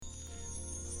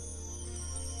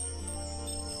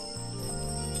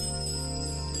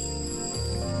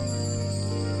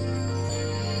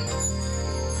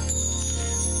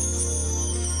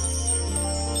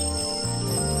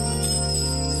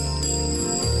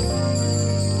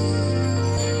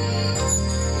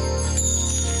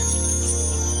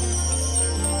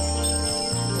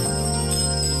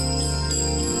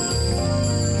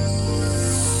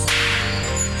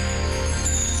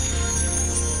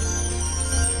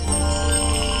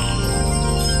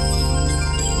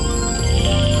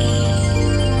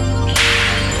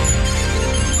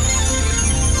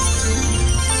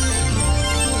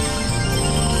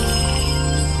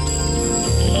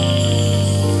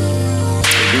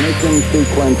Ignition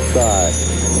sequence start.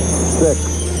 6,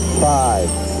 5,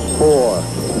 4,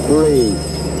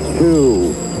 3,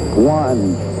 2,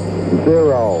 1,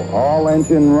 0. All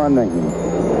engine running.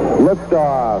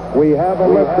 Liftoff. We have a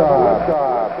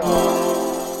liftoff.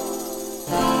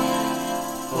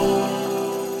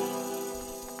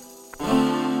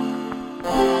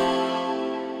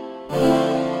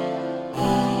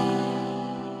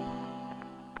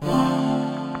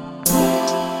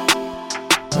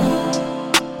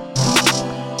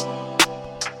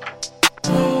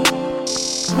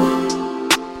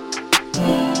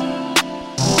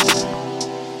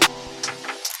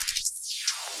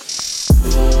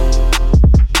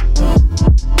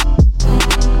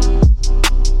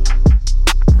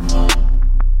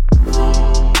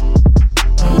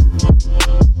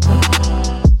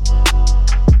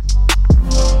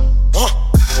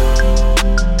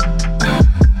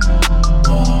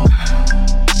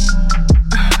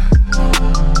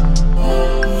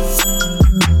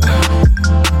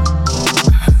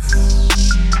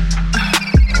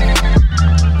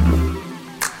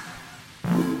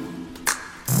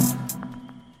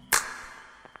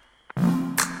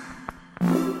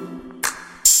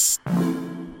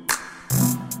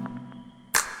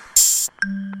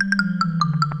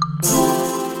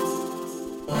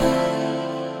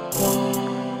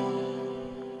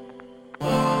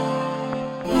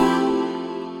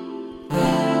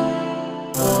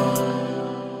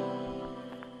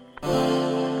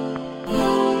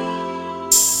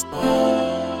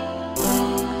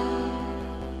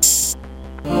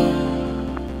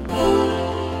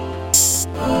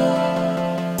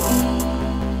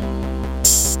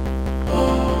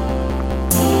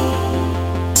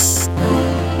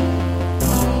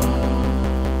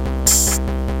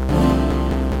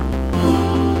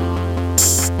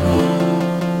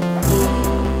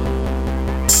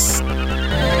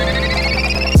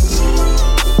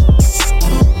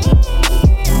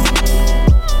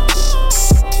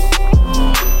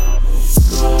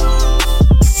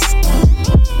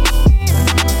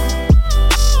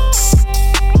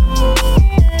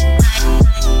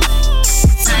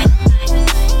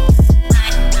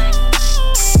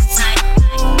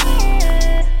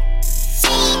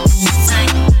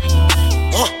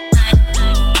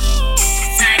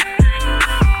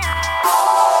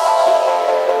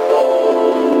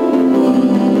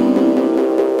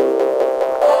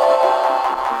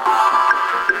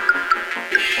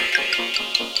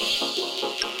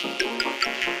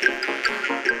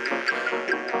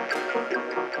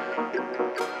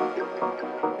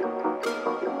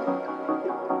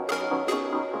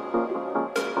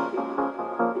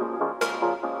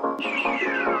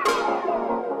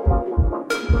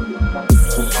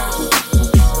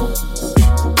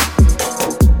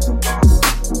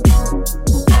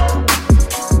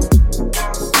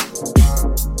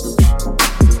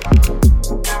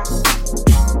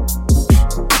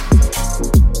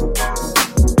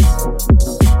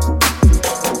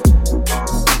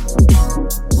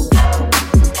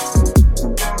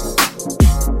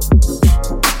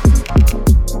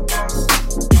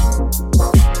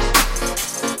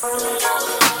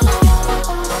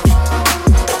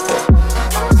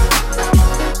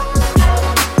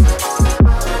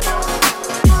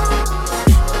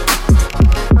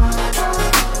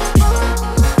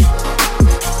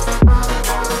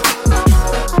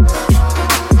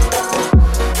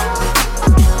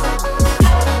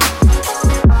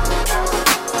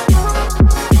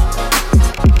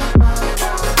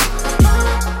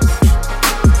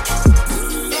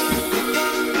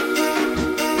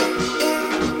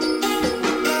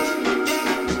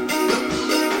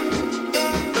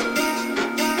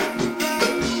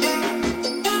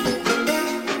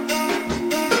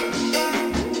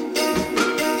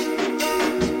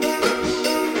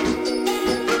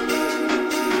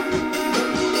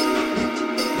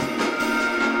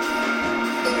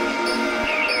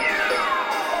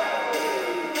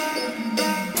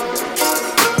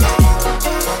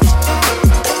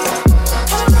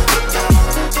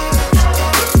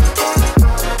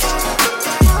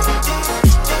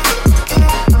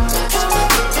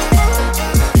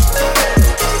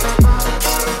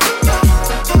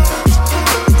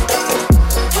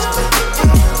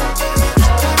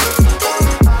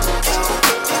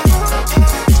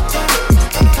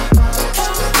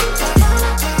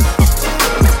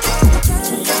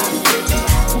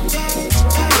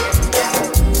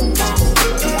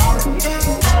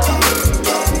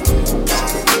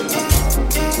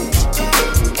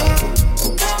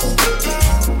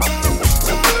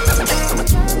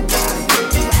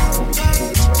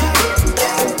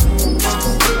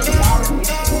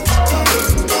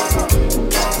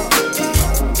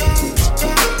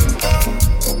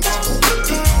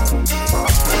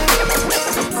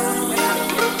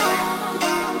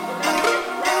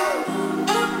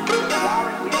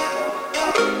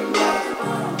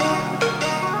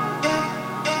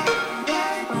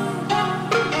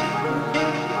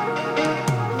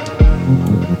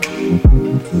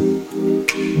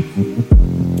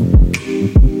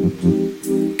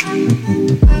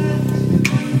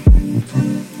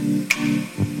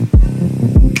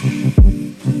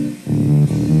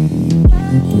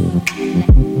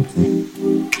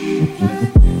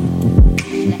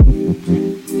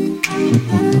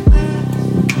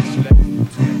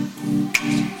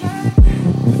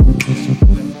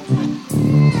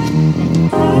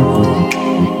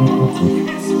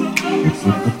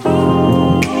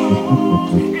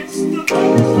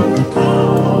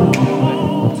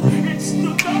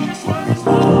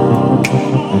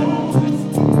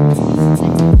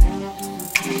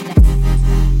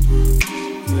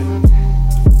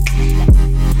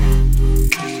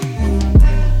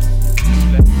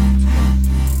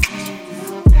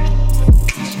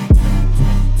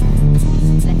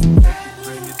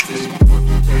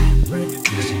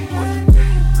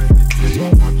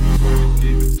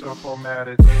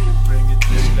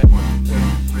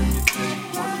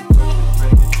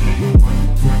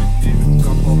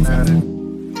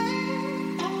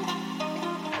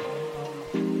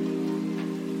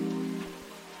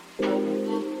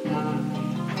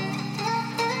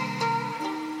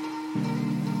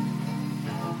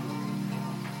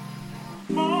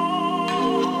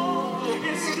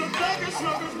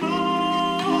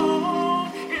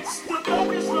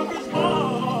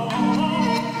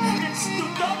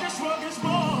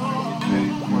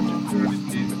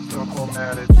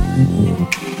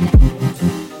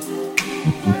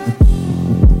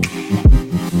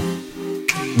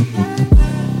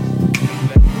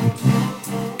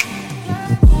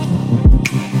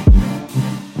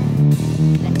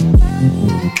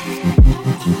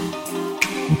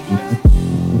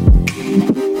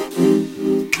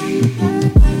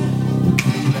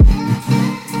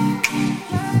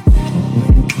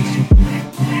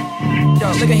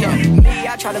 Look at him. Me,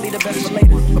 I try to be the best for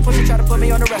later, but Pusha try to put me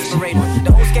on the respirator.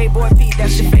 The old skateboard Pete,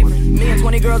 that's your favorite. Me and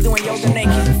 20 girls doing yoga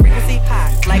naked. Frequency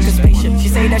high, like a spaceship. She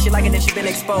say that she like it, then she been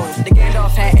exposed. The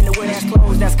Gandalf hat and the wood ass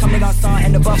clothes, that's coming on Star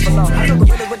and the Buffalo. I know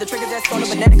gorillas with the triggers that's on the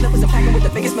banana clippers and packing with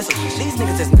the biggest missiles. These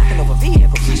niggas is knocking over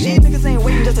vehicles. These niggas ain't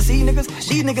waiting just to see niggas.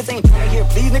 These niggas ain't trying to hear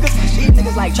please niggas. These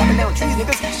niggas like chopping down trees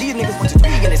niggas. These niggas want you to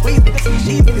and they squeeze niggas.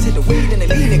 These niggas hit the weed and they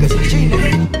leave niggas. G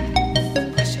niggas.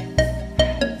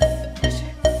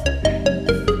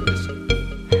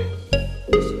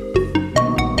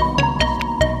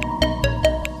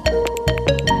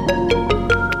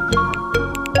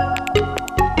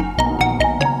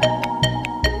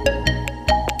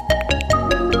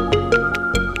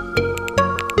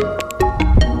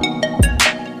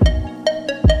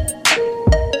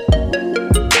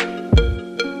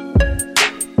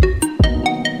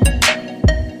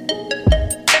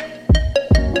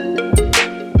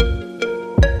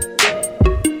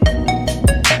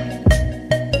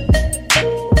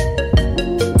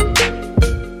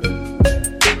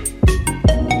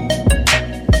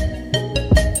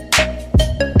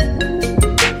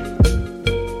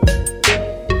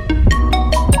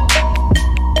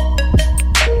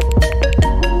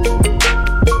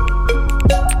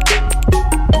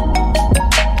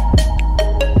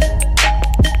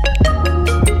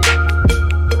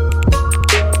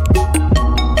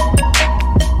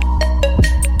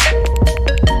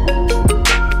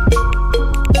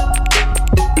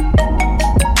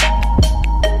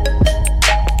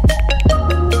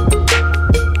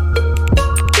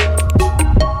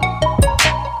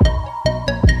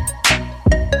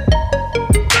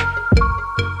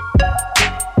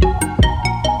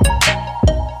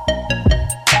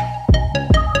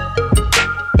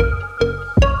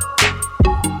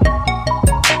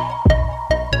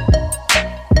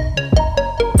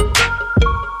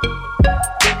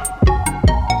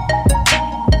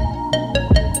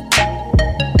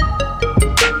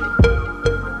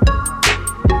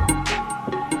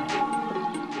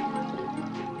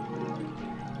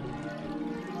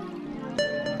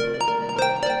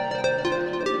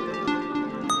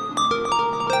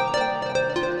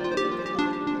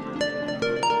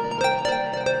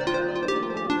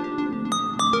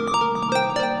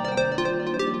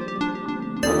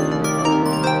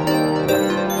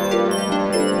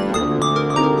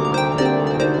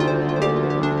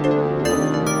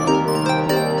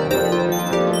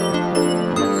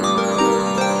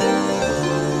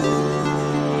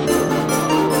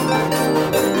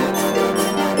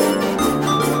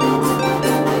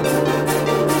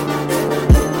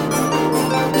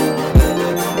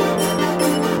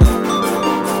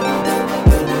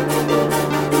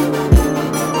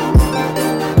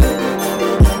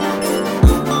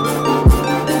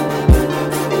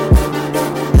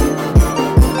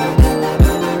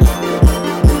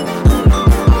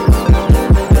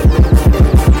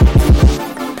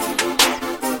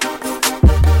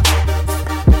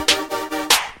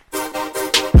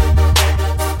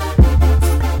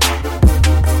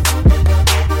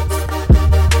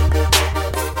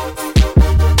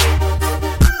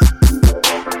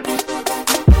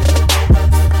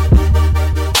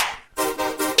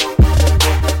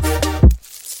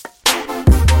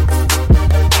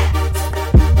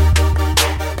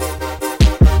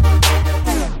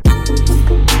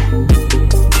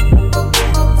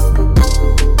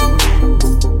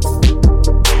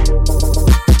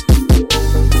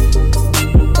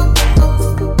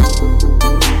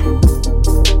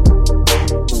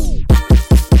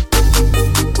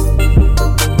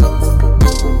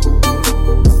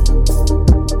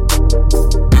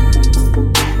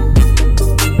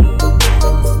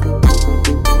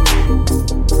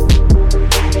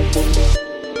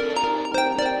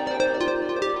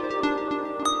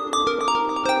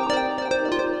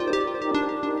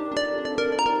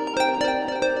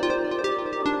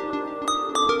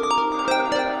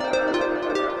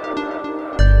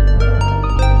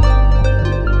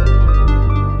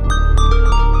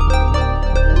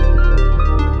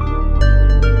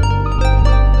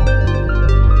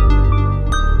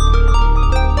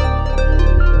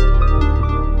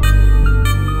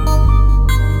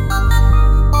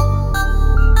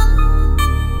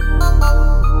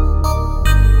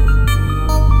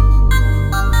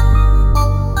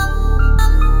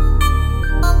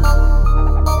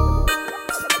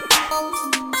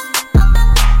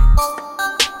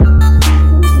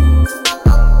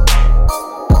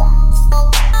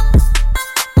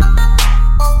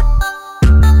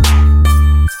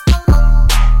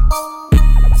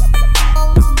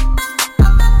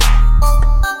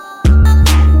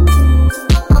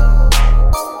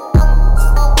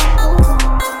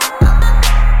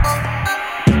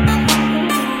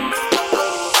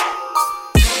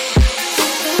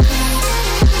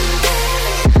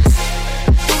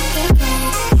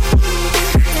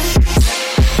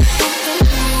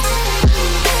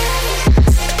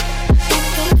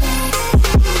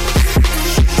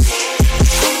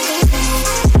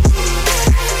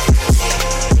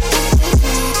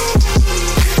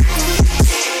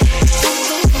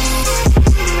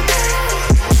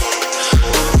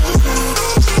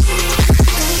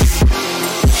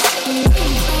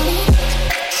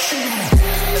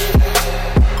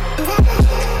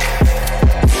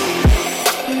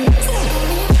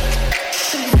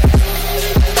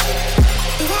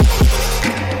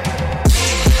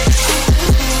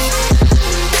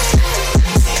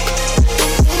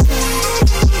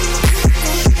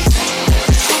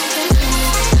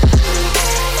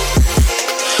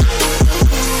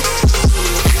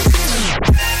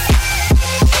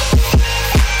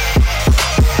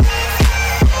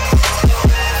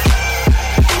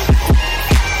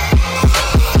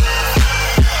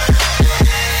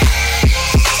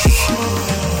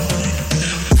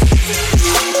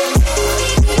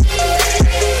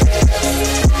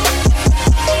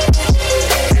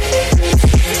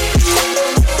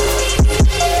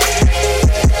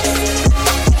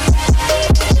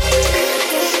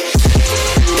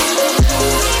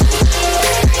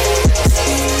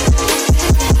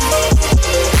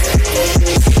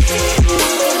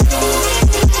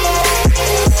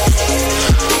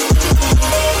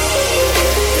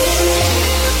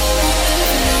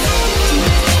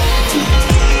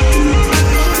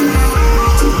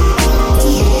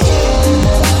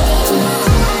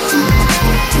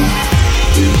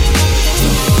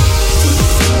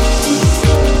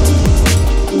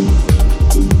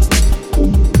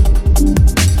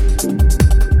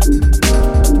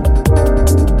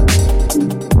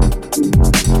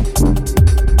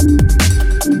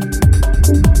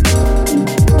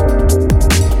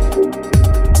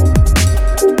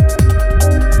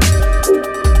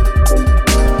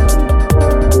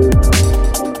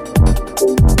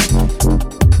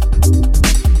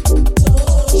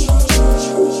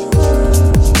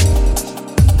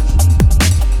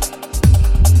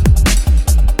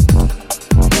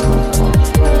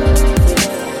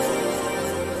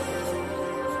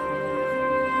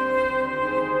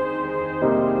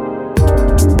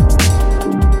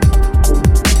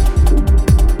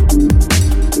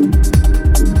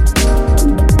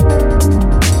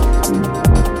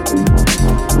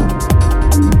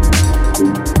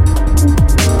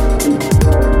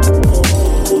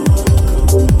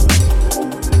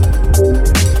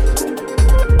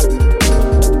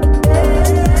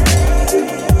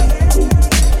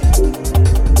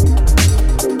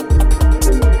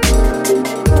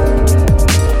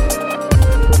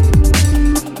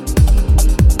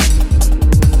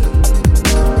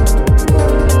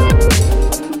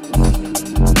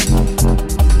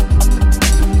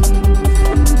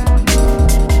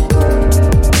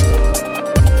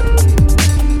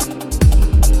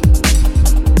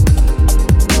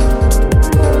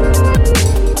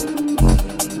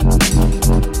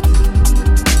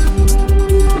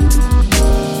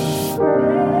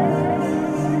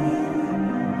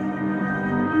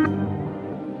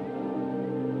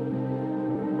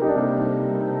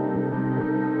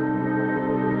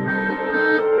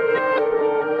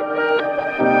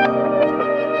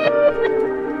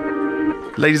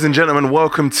 Ladies and gentlemen,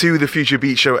 welcome to the Future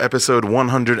Beat Show, episode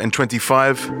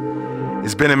 125.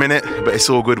 It's been a minute, but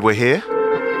it's all good, we're here.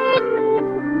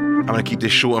 I'm going to keep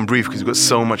this short and brief because we've got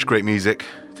so much great music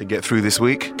to get through this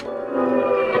week.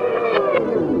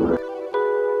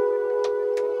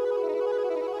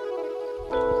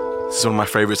 This is one of my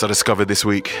favorites I discovered this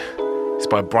week. It's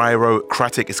by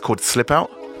Byrocratic, it's called Slip Out.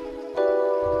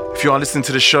 If you are listening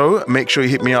to the show, make sure you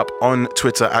hit me up on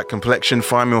Twitter at Complexion.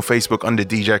 Find me on Facebook under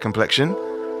DJ Complexion.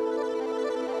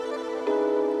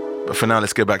 But for now,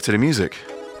 let's get back to the music.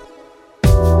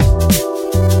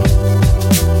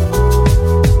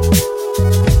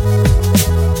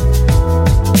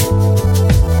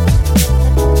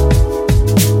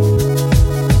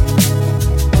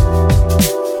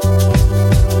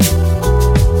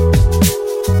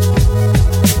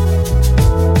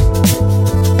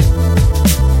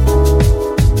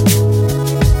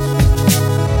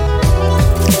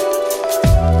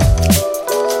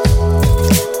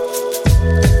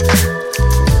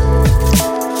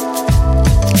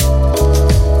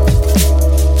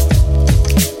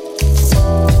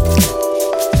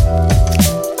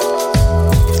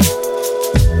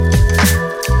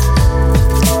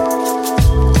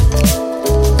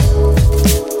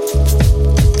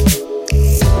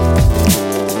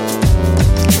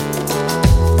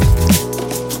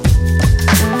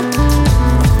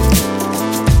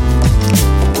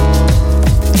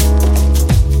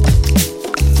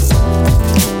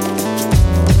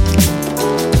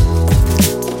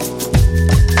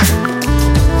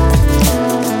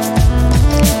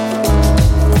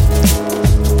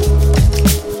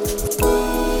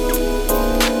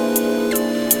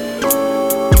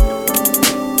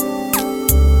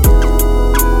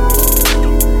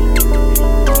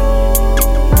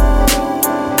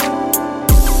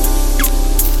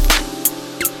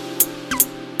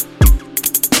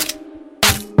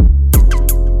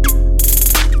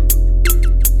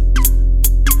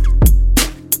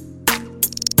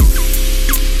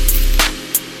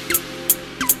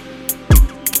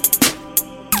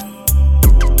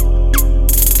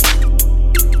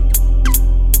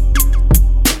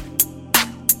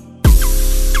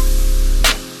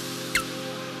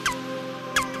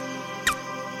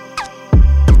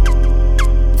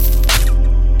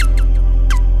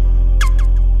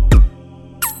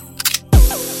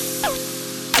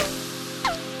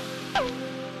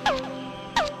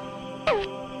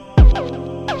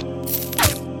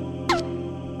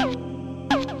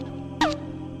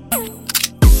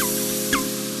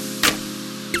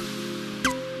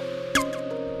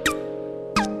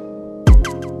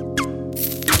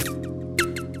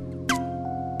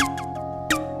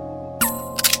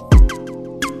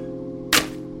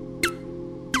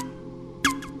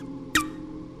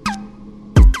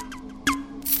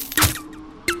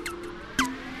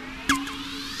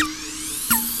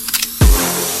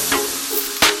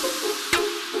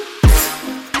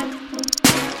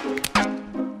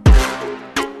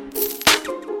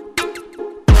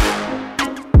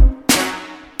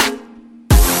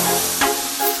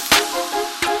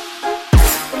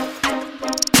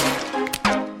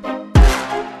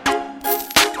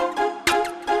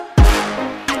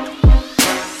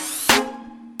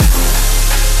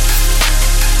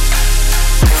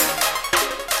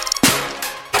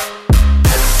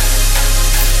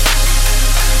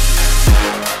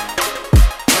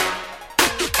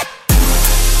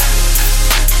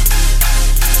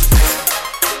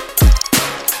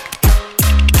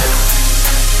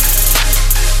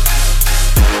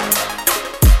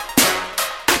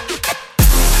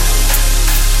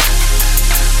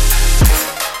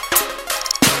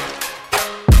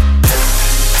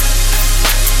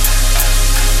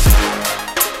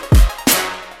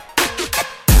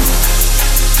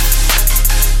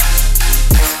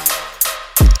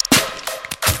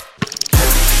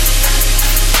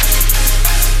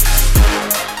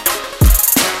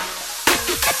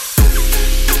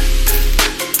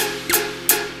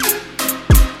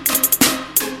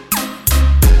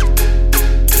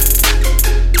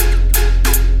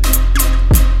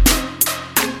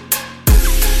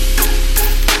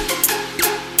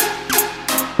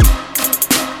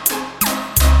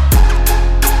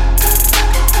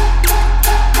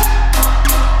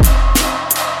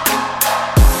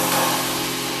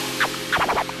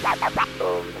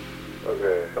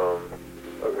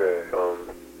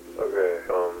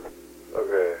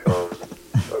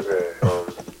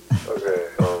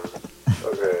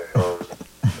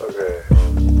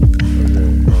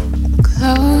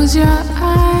 Close your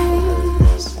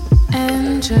eyes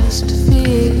and just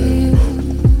feel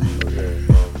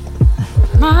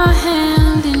my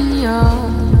hand in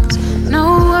yours.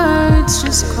 No words,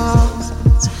 just call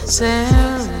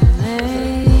serenading,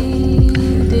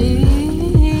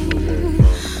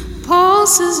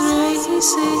 pulses racing,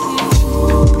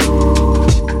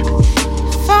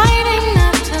 fighting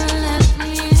not to let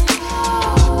me go,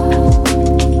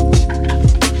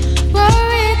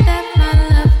 worried that my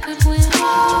love could win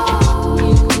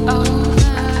you over,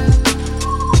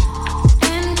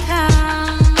 and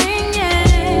coming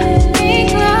any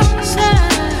closer.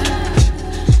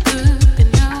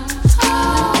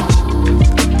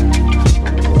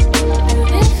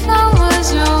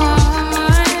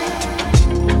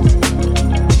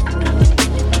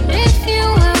 If you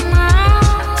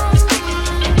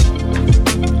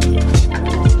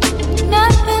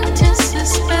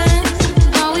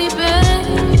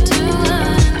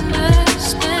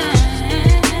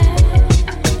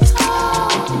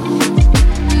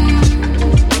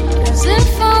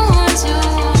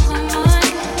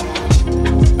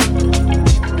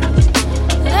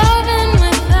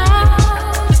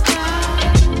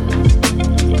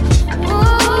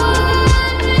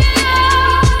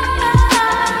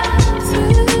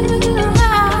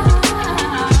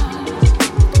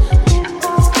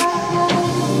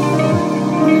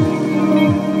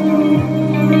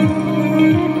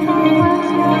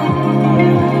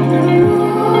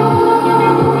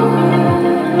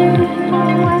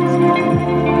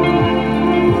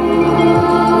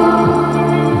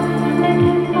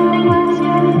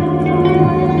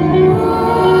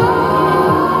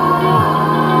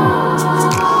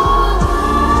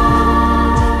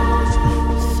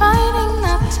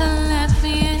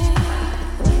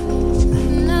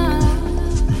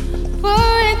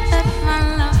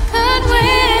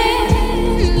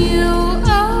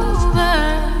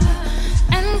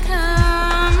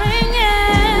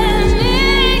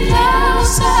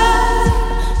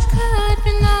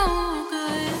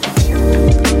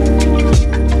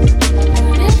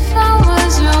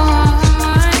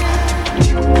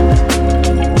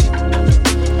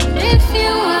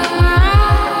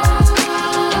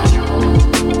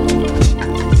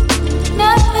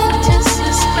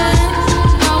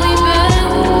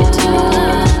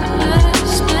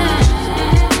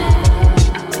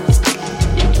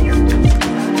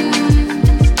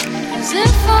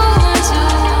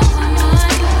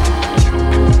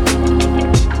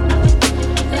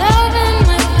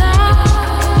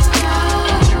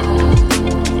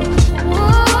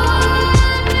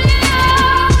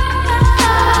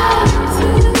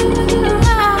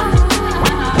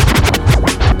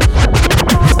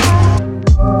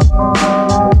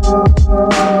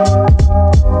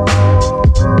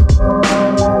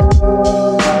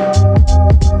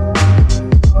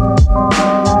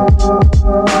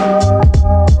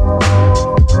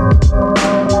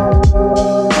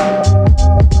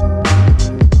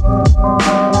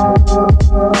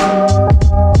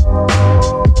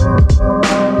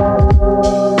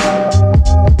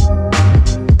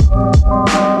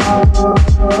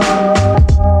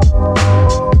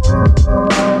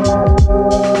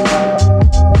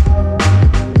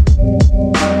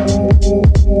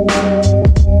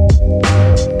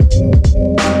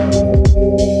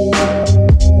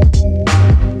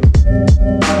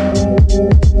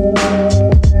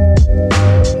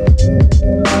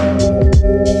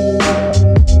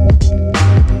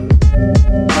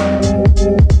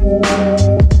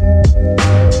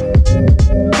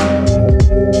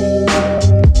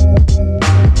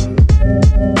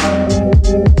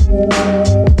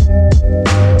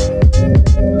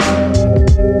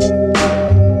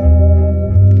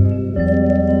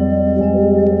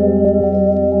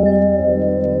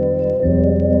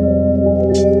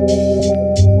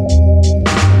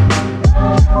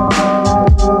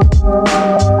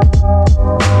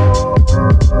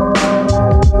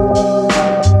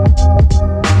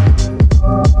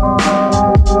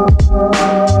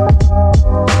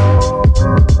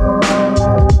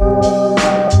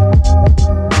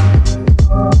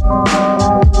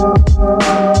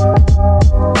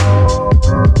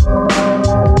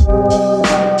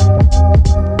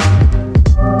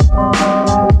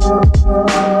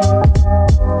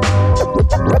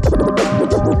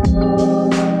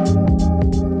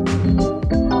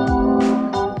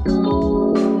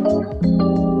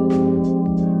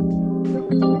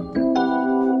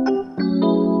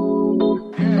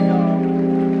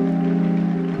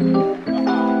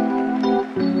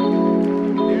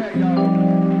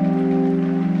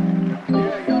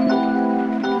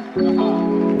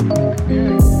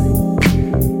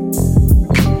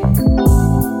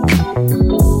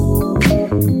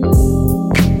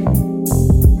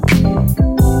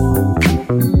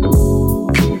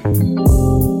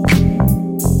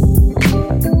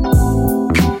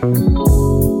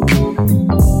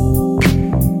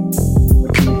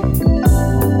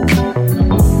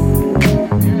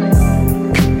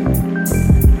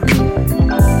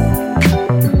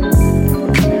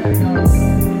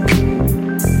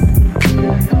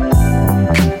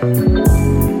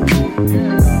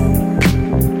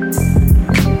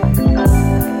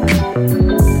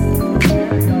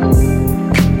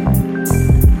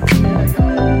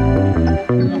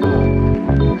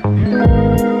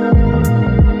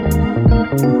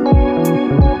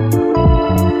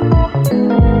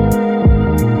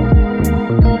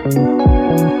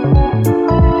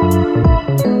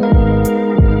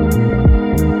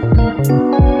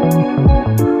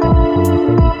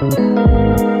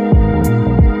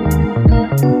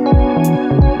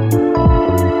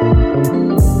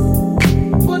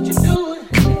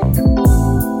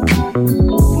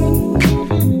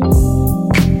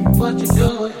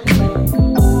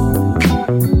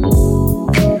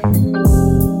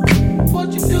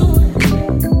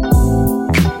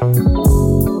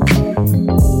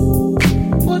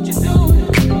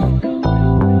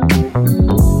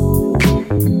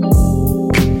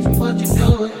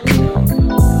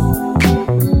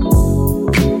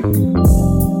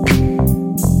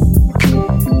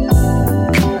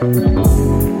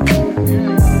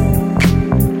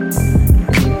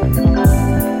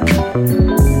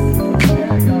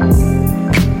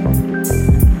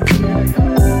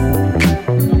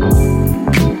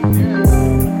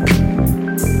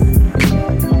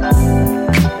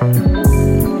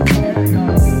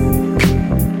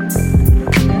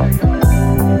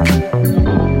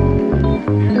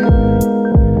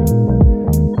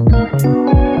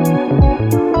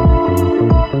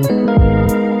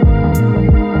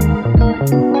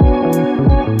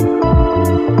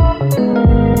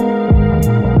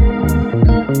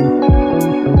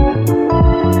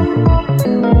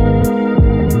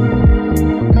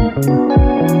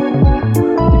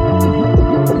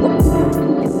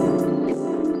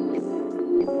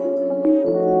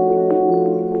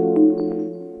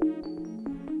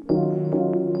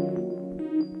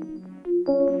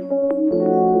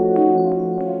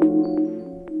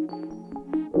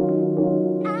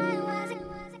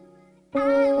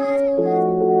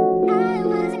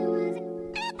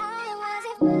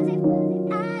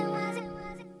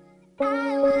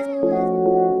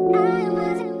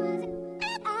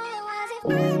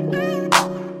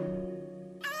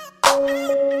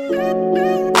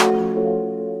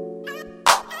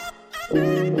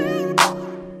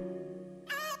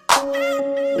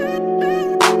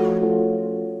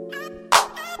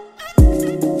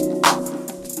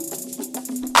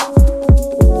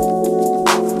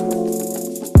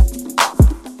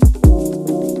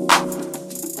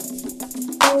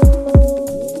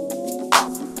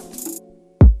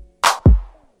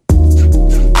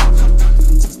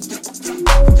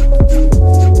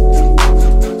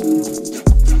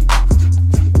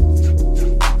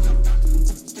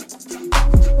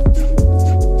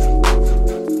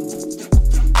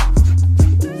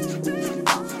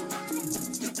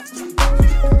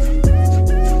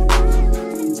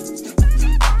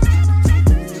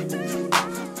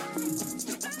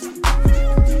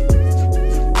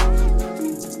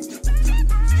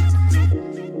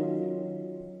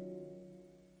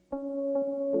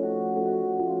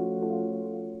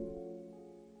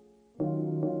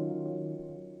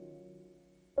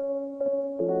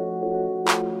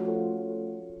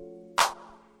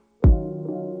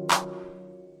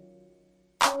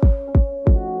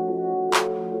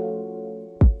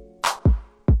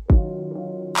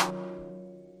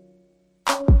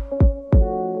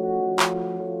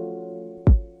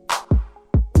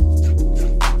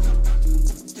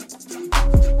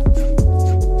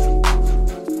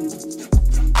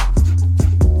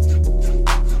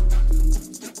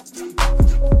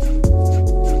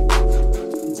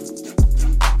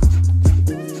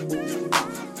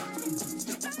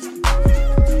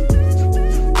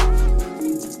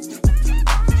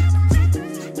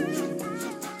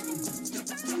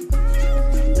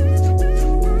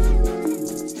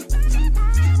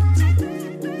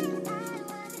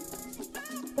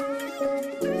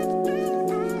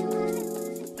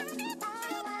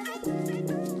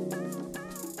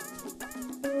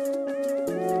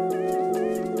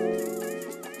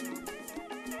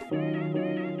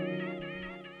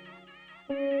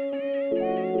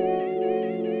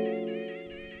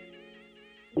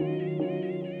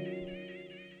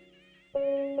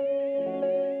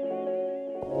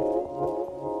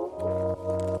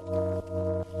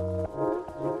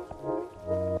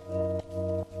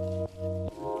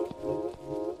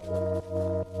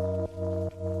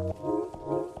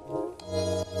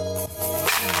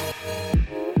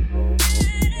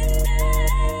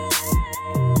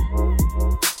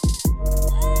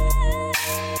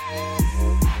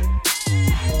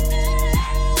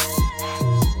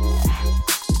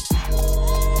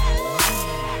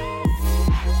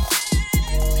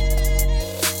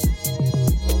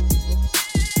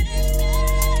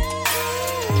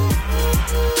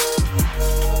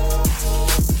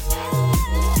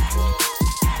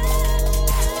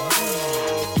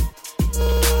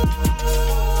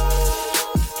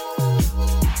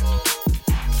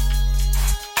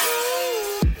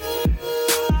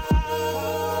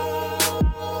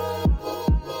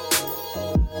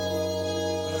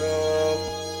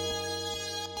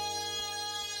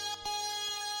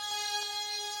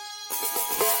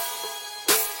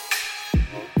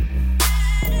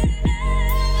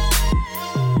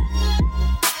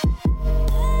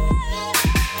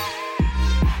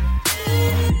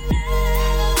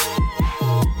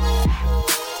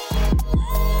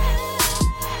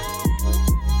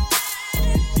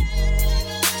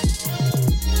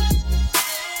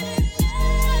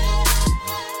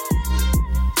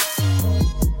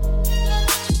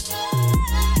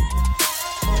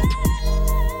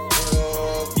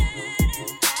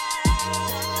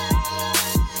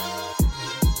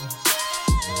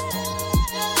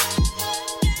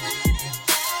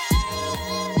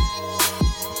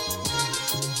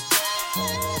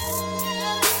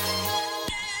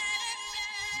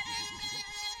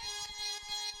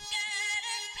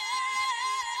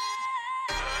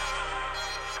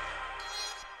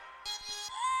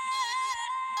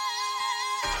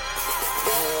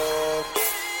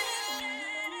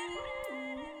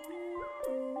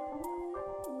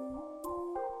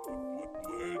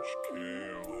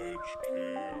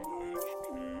HQ.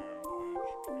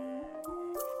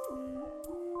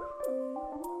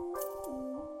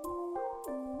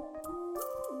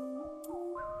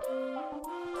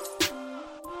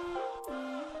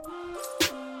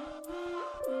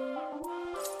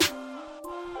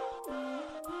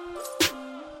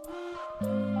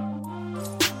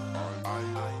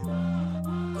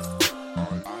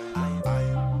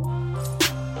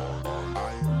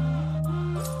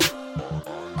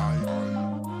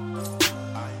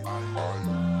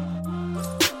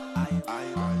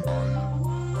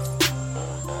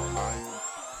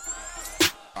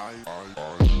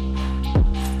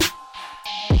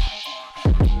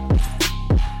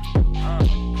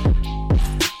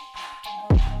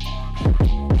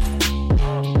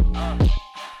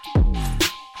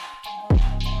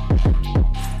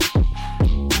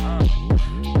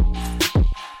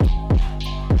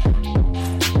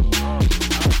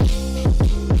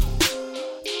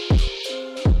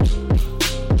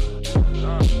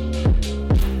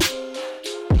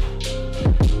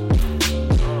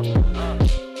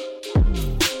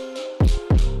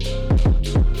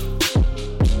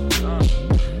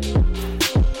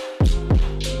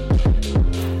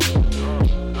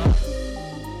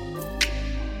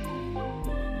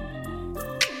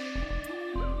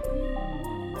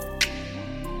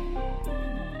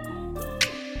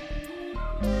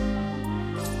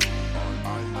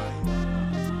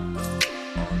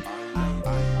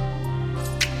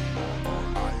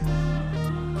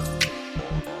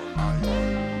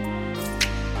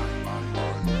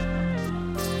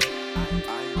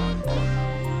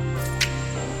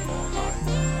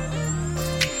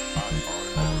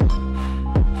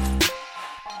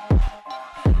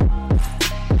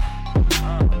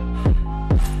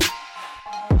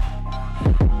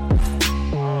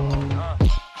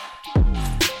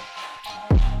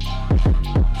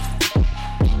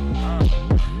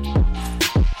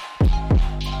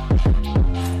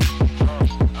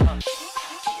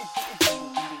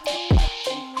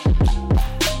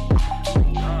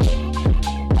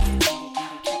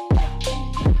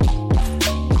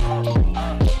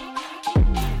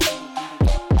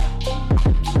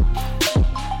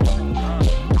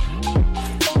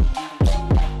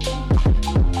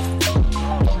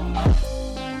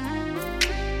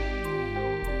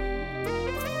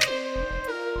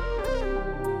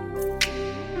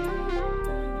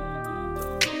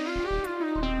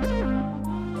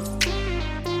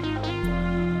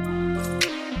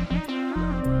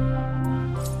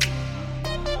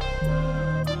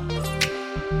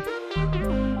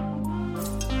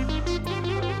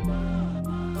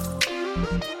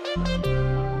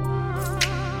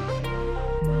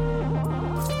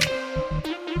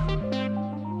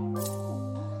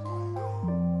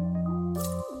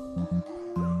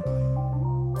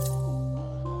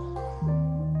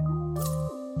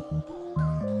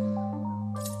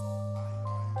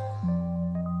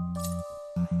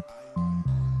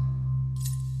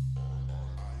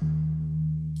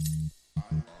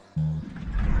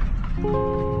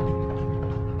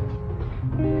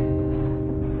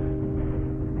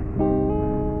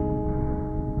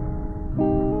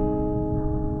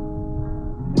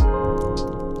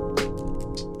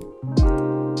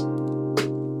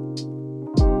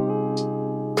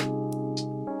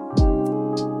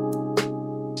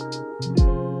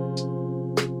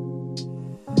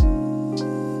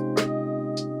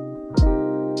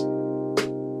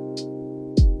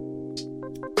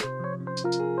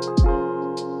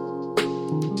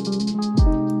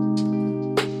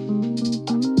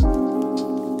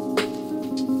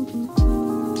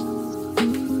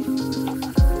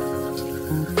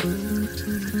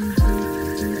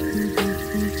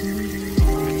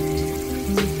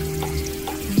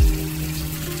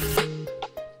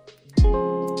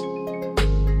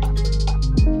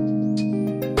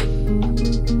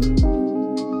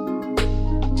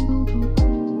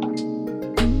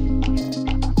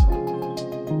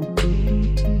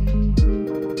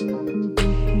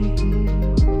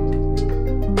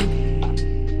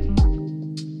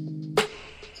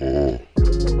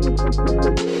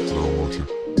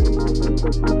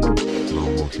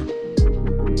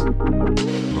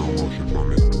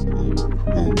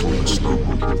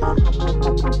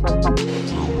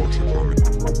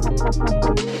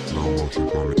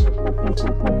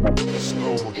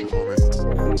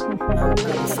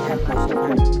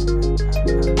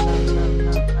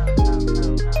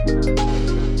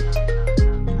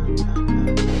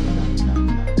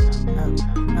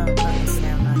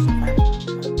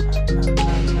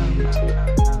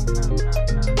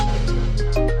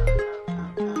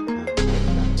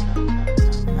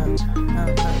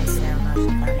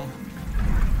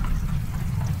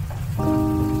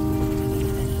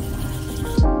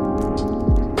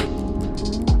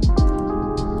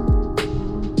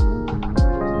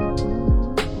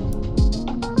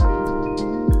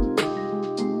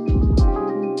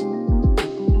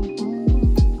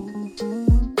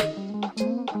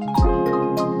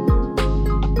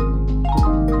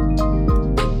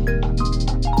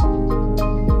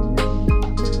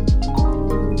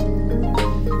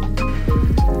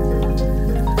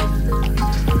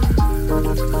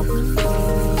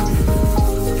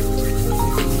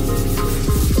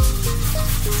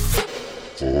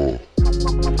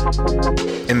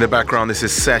 In the background, this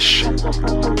is Sesh.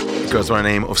 It goes by the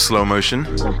name of Slow Motion.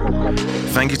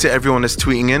 Thank you to everyone that's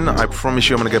tweeting in. I promise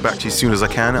you I'm going to get back to you as soon as I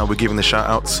can. I'll be giving the shout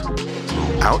outs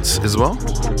out as well.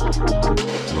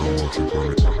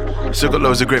 Still got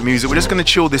loads of great music. We're just going to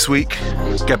chill this week,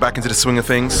 get back into the swing of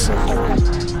things.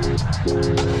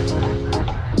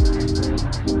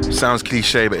 Sounds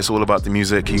cliche, but it's all about the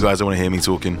music. You guys don't want to hear me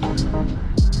talking.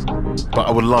 But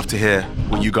I would love to hear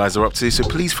what you guys are up to, so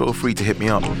please feel free to hit me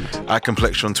up at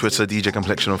Complexion on Twitter, DJ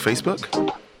Complexion on Facebook.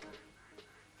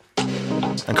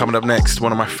 And coming up next,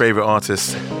 one of my favorite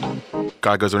artists,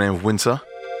 guy goes by the name of Winter,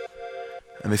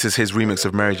 and this is his remix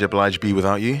of Mary J. Blige, Be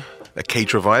Without You, a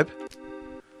Keitra vibe.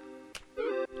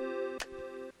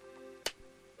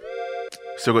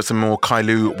 Still got some more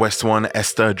Kailu, West One,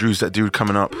 Esther, Drew's That Dude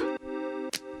coming up.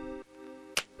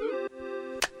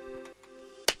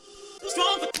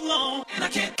 And I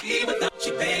can't be without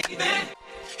you, baby.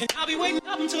 And I'll be waiting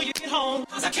up until you get home,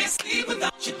 'cause I can't sleep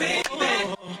without you, baby.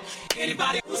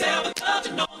 Anybody who's ever loved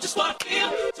you know just what I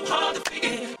feel. Too hard to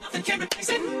figure, nothing can replace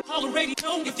it. Already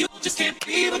know if you just can't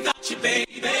be without you,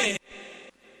 baby.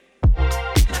 And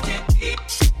I can't be,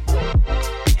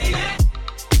 baby.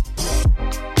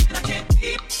 And I can't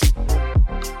be,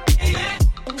 baby.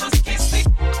 'Cause I can't sleep.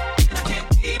 And I can't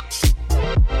be,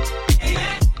 baby.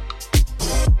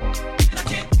 And I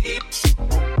can't be,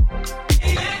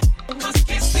 baby. 'Cause I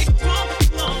can't sleep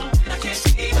alone. And I can't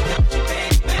be without you,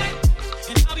 baby.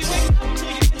 And I'll be waiting up until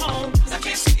you get home, 'cause I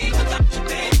can't sleep without you,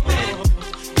 baby.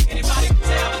 Anybody who's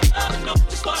ever loved knows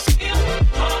just what I feel.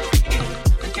 Hard to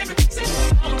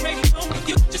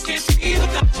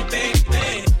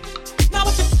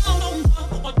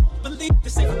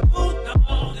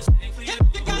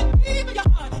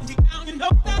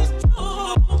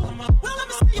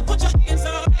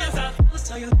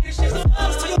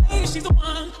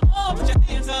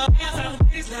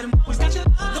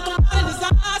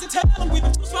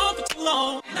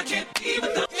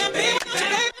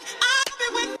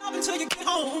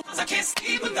I can't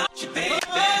sleep without you, baby.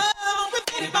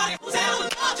 If anybody who's ever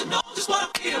loved you know just what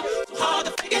I feel. Too hard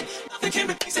to fake it, nothing can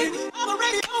replace it. I'm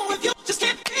already home with you, just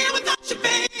can't be without you,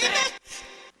 baby.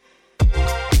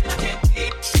 I can't be,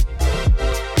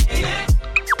 yeah.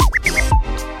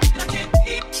 I can't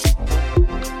be,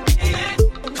 yeah.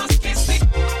 Because I can't sleep.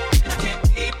 I can't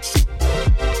be,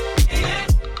 yeah.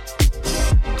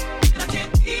 I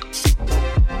can't be,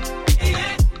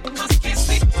 yeah. Because I can't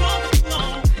sleep for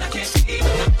long. I can't be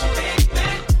without you, baby.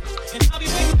 And I'll be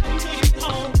waiting until you get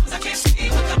home. Cause I can't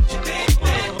sleep without you, baby.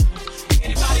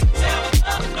 Anybody who's ever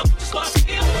loved you know just what I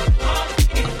feel. All the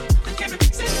thinking, I can't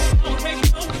replace it. I'm already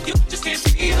home with you, just can't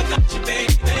sleep without you,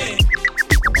 baby.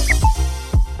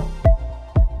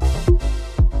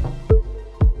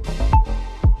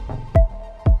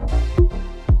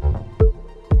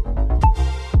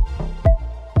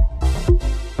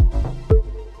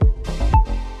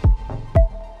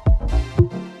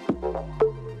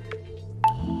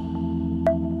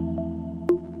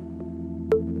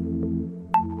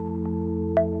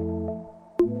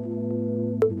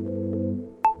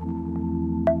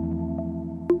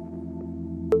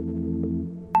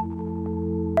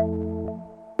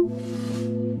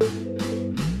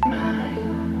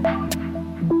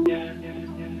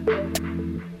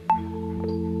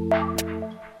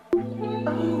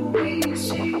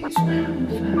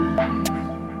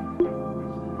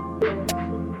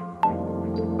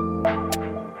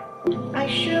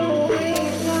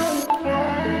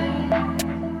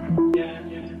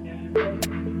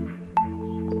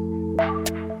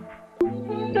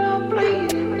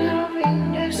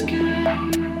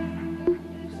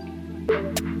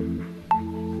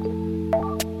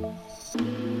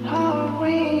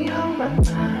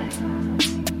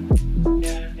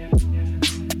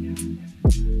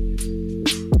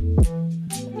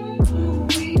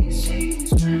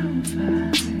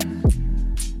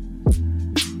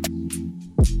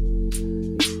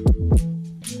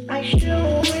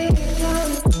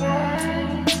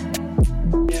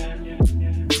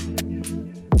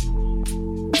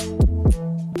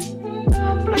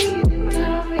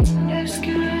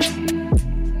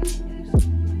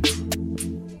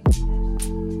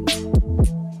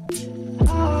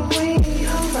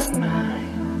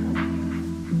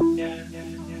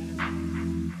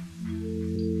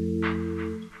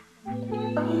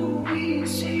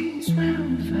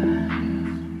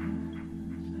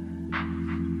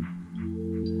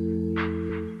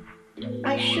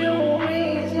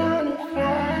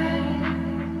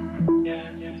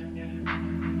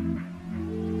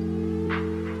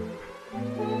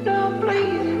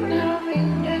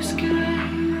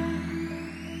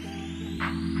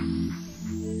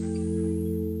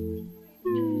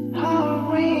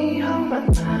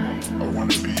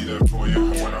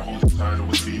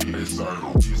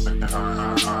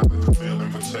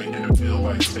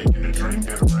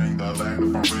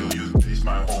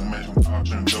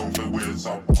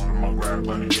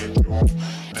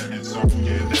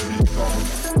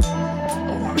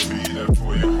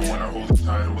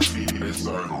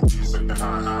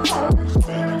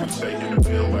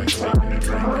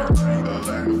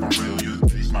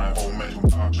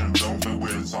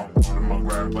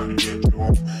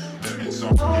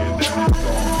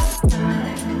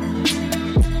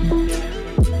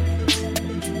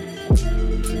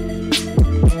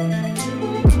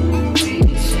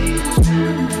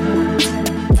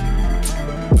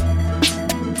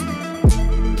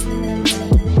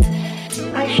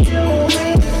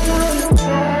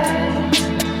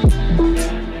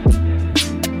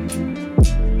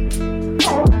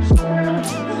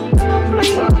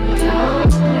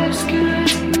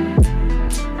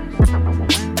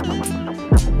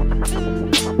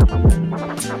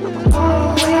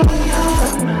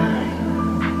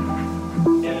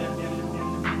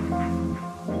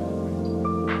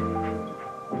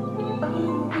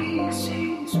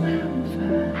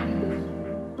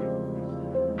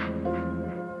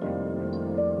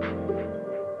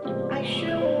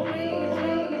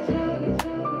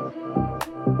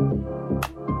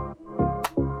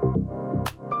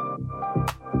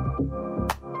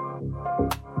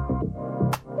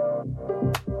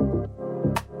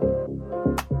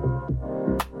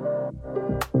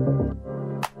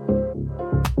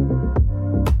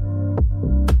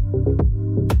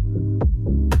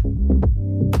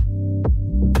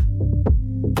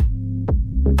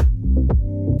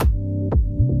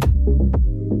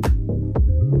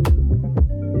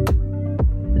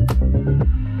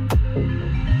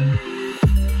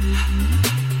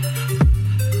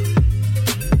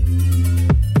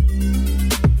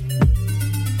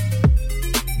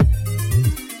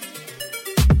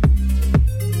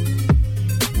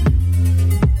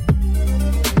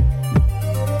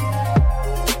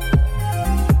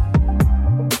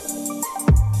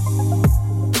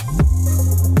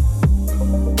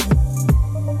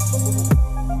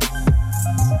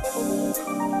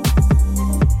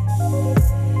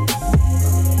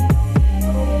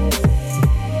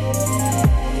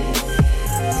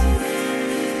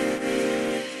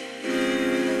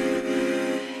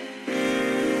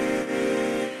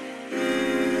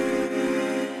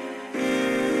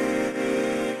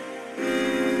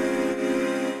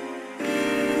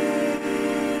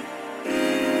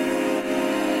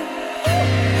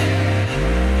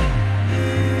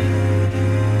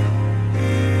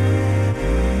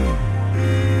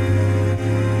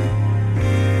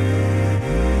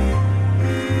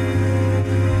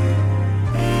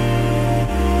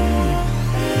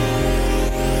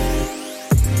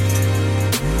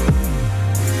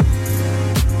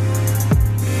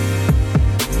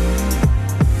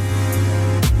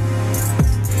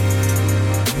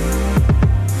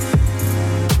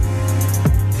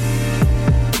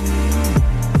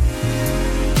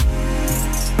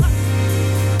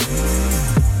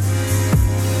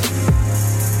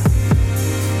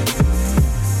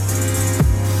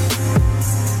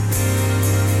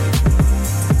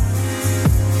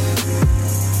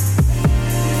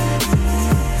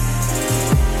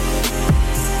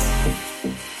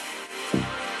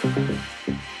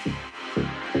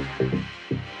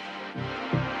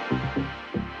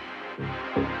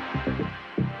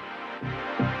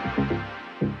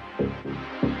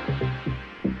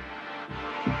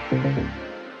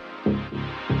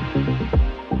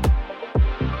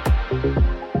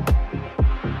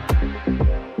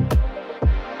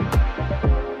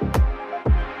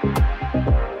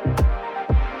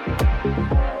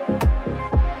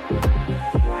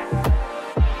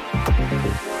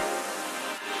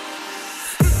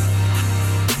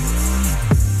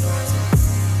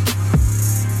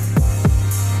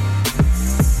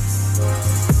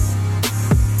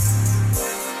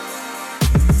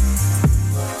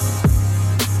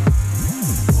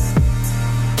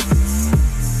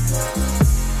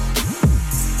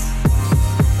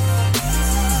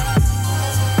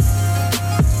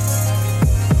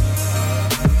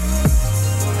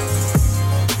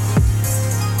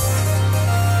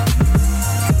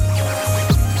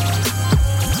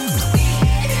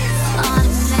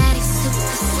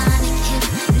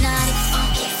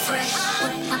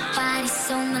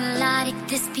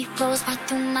 beat rolls right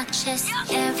through my chest.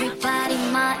 Everybody,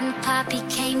 Martin, Poppy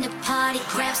came to party.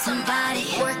 Grab somebody,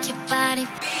 work your body.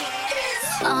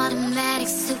 Automatic,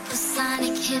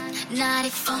 supersonic,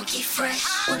 hypnotic, funky, fresh.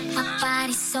 With my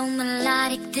body so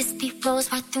melodic, this beat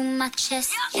rolls right through my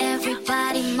chest.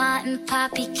 Everybody, Martin,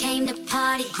 Poppy came to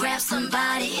party. Grab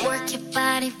somebody, work your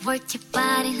body, work your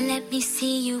body. Let me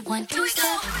see you 1, 2, step.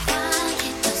 Rock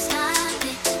it, don't stop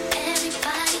it.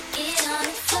 Everybody get on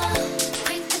the floor.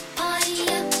 Crank the party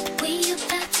up, we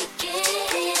about to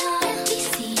get it on. Let me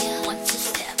see you 1, 2,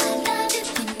 step. I love it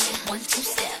when you 1, 2,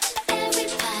 step.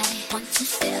 Everybody 1, 2,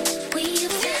 step. We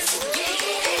about to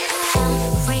get it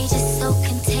on. Outrageous, so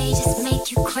contagious,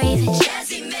 make you crave it.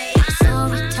 Jazzy made. So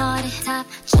retarded, top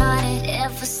charted.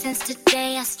 Ever since the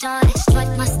day I started,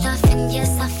 strike my stuff and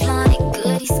yes I flaunt it.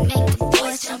 Goodies make the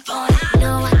boys jump on it.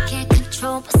 No, I can't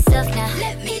control myself now.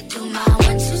 Let me do my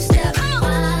 1, 2, step.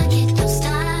 Rock it, don't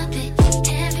stop it.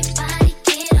 Everybody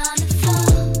get on the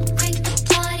floor. Crank the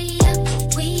party up.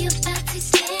 We about to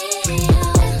get it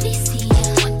on. Let me see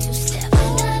you 1, 2, step. I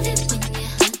love it when you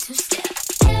 1, 2, step.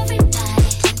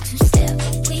 Everybody 1, 2, step.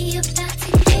 We about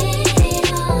to get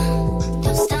it on.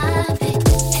 Don't stop it.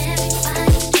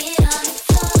 Everybody get on the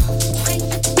floor. Crank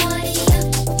the party up.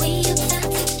 We about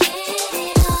to get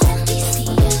it on. Let me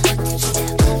see you 1, 2,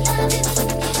 step. I love it when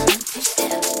you 1, 2,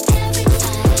 step. Everybody 1,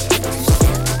 2,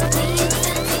 step. We about to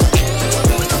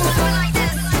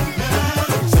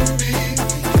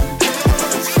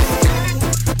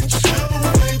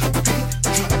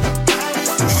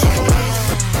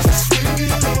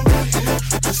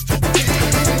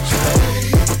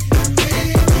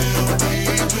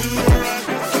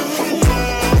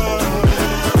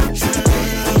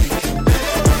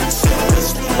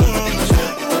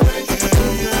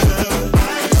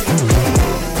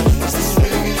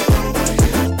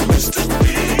it on.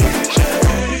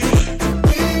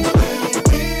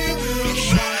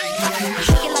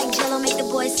 Shake it like Jello, make the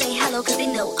boys say hello, cause they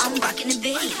know I'm rocking the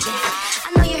beat.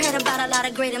 I know you heard about a lot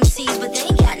of great MCs, but they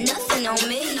ain't got nothing on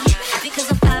me. Because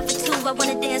I'm 5'2", I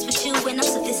wanna dance with you, and I'm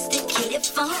sophisticated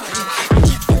fun. I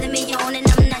keep feeling me on, and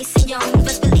I'm nice and young,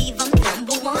 best believe I'm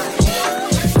number 1. Rock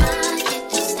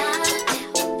it, don't stop it.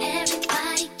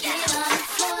 Everybody get on the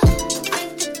floor.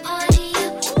 Crank the party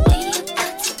up. We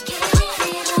about to get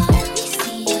it on. Let me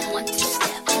see you 1, 2,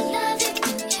 step. I love it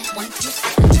when you 1, 2,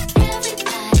 step.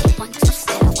 Everybody 1, 2,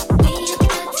 step. We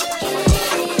about to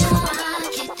get it on.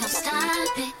 Rock it, don't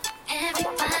stop it.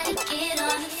 Everybody get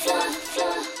on the floor.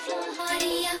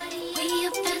 Party up. We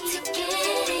about to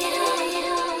get it on.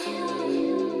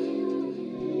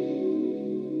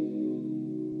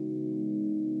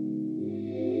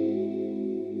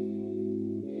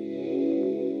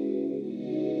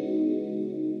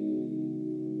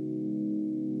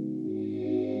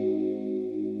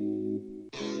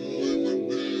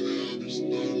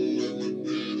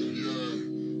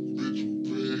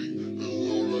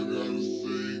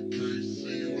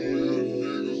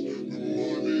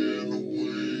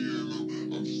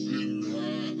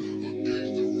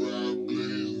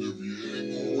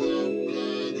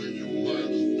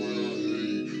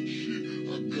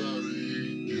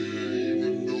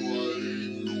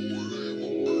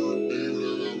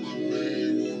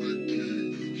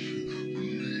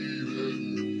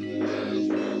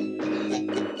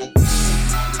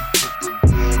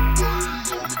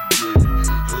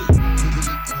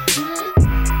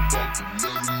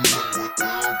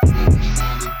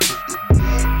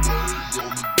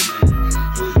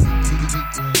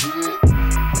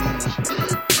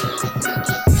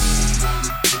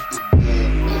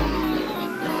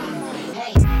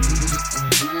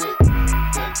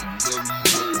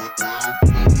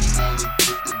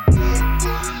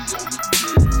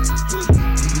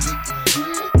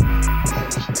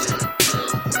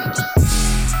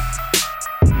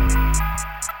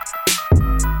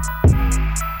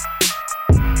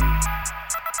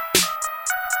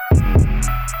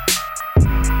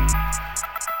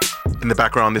 In the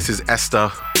background, this is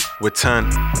Esther with Turn,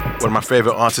 one of my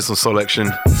favorite artists on Soul Action.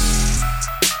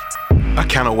 I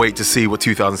cannot wait to see what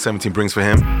 2017 brings for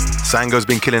him. Sango's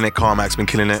been killing it, Carmack's been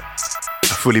killing it. I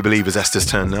fully believe it's Esther's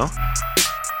turn now.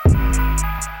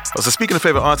 Also, speaking of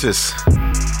favorite artists, one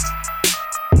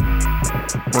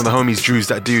of the homies, Drew's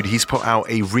That Dude, he's put out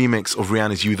a remix of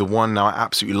Rihanna's You The One. Now, I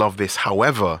absolutely love this.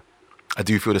 However, I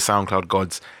do feel the SoundCloud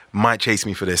gods might chase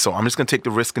me for this. So I'm just going to take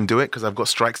the risk and do it because I've got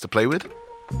strikes to play with.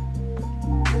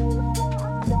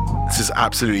 This is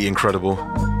absolutely incredible.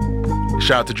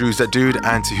 Shout out to Drew's That Dude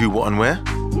and to Who, What and Where.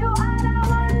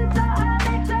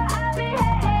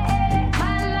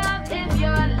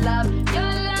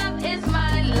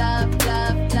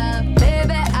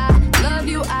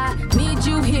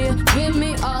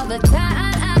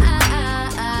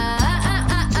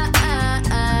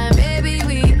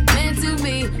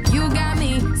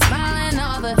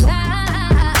 Your love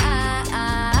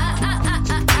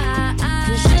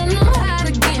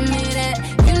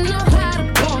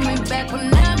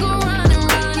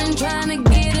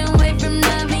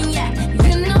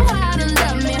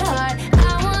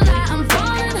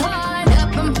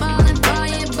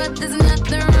is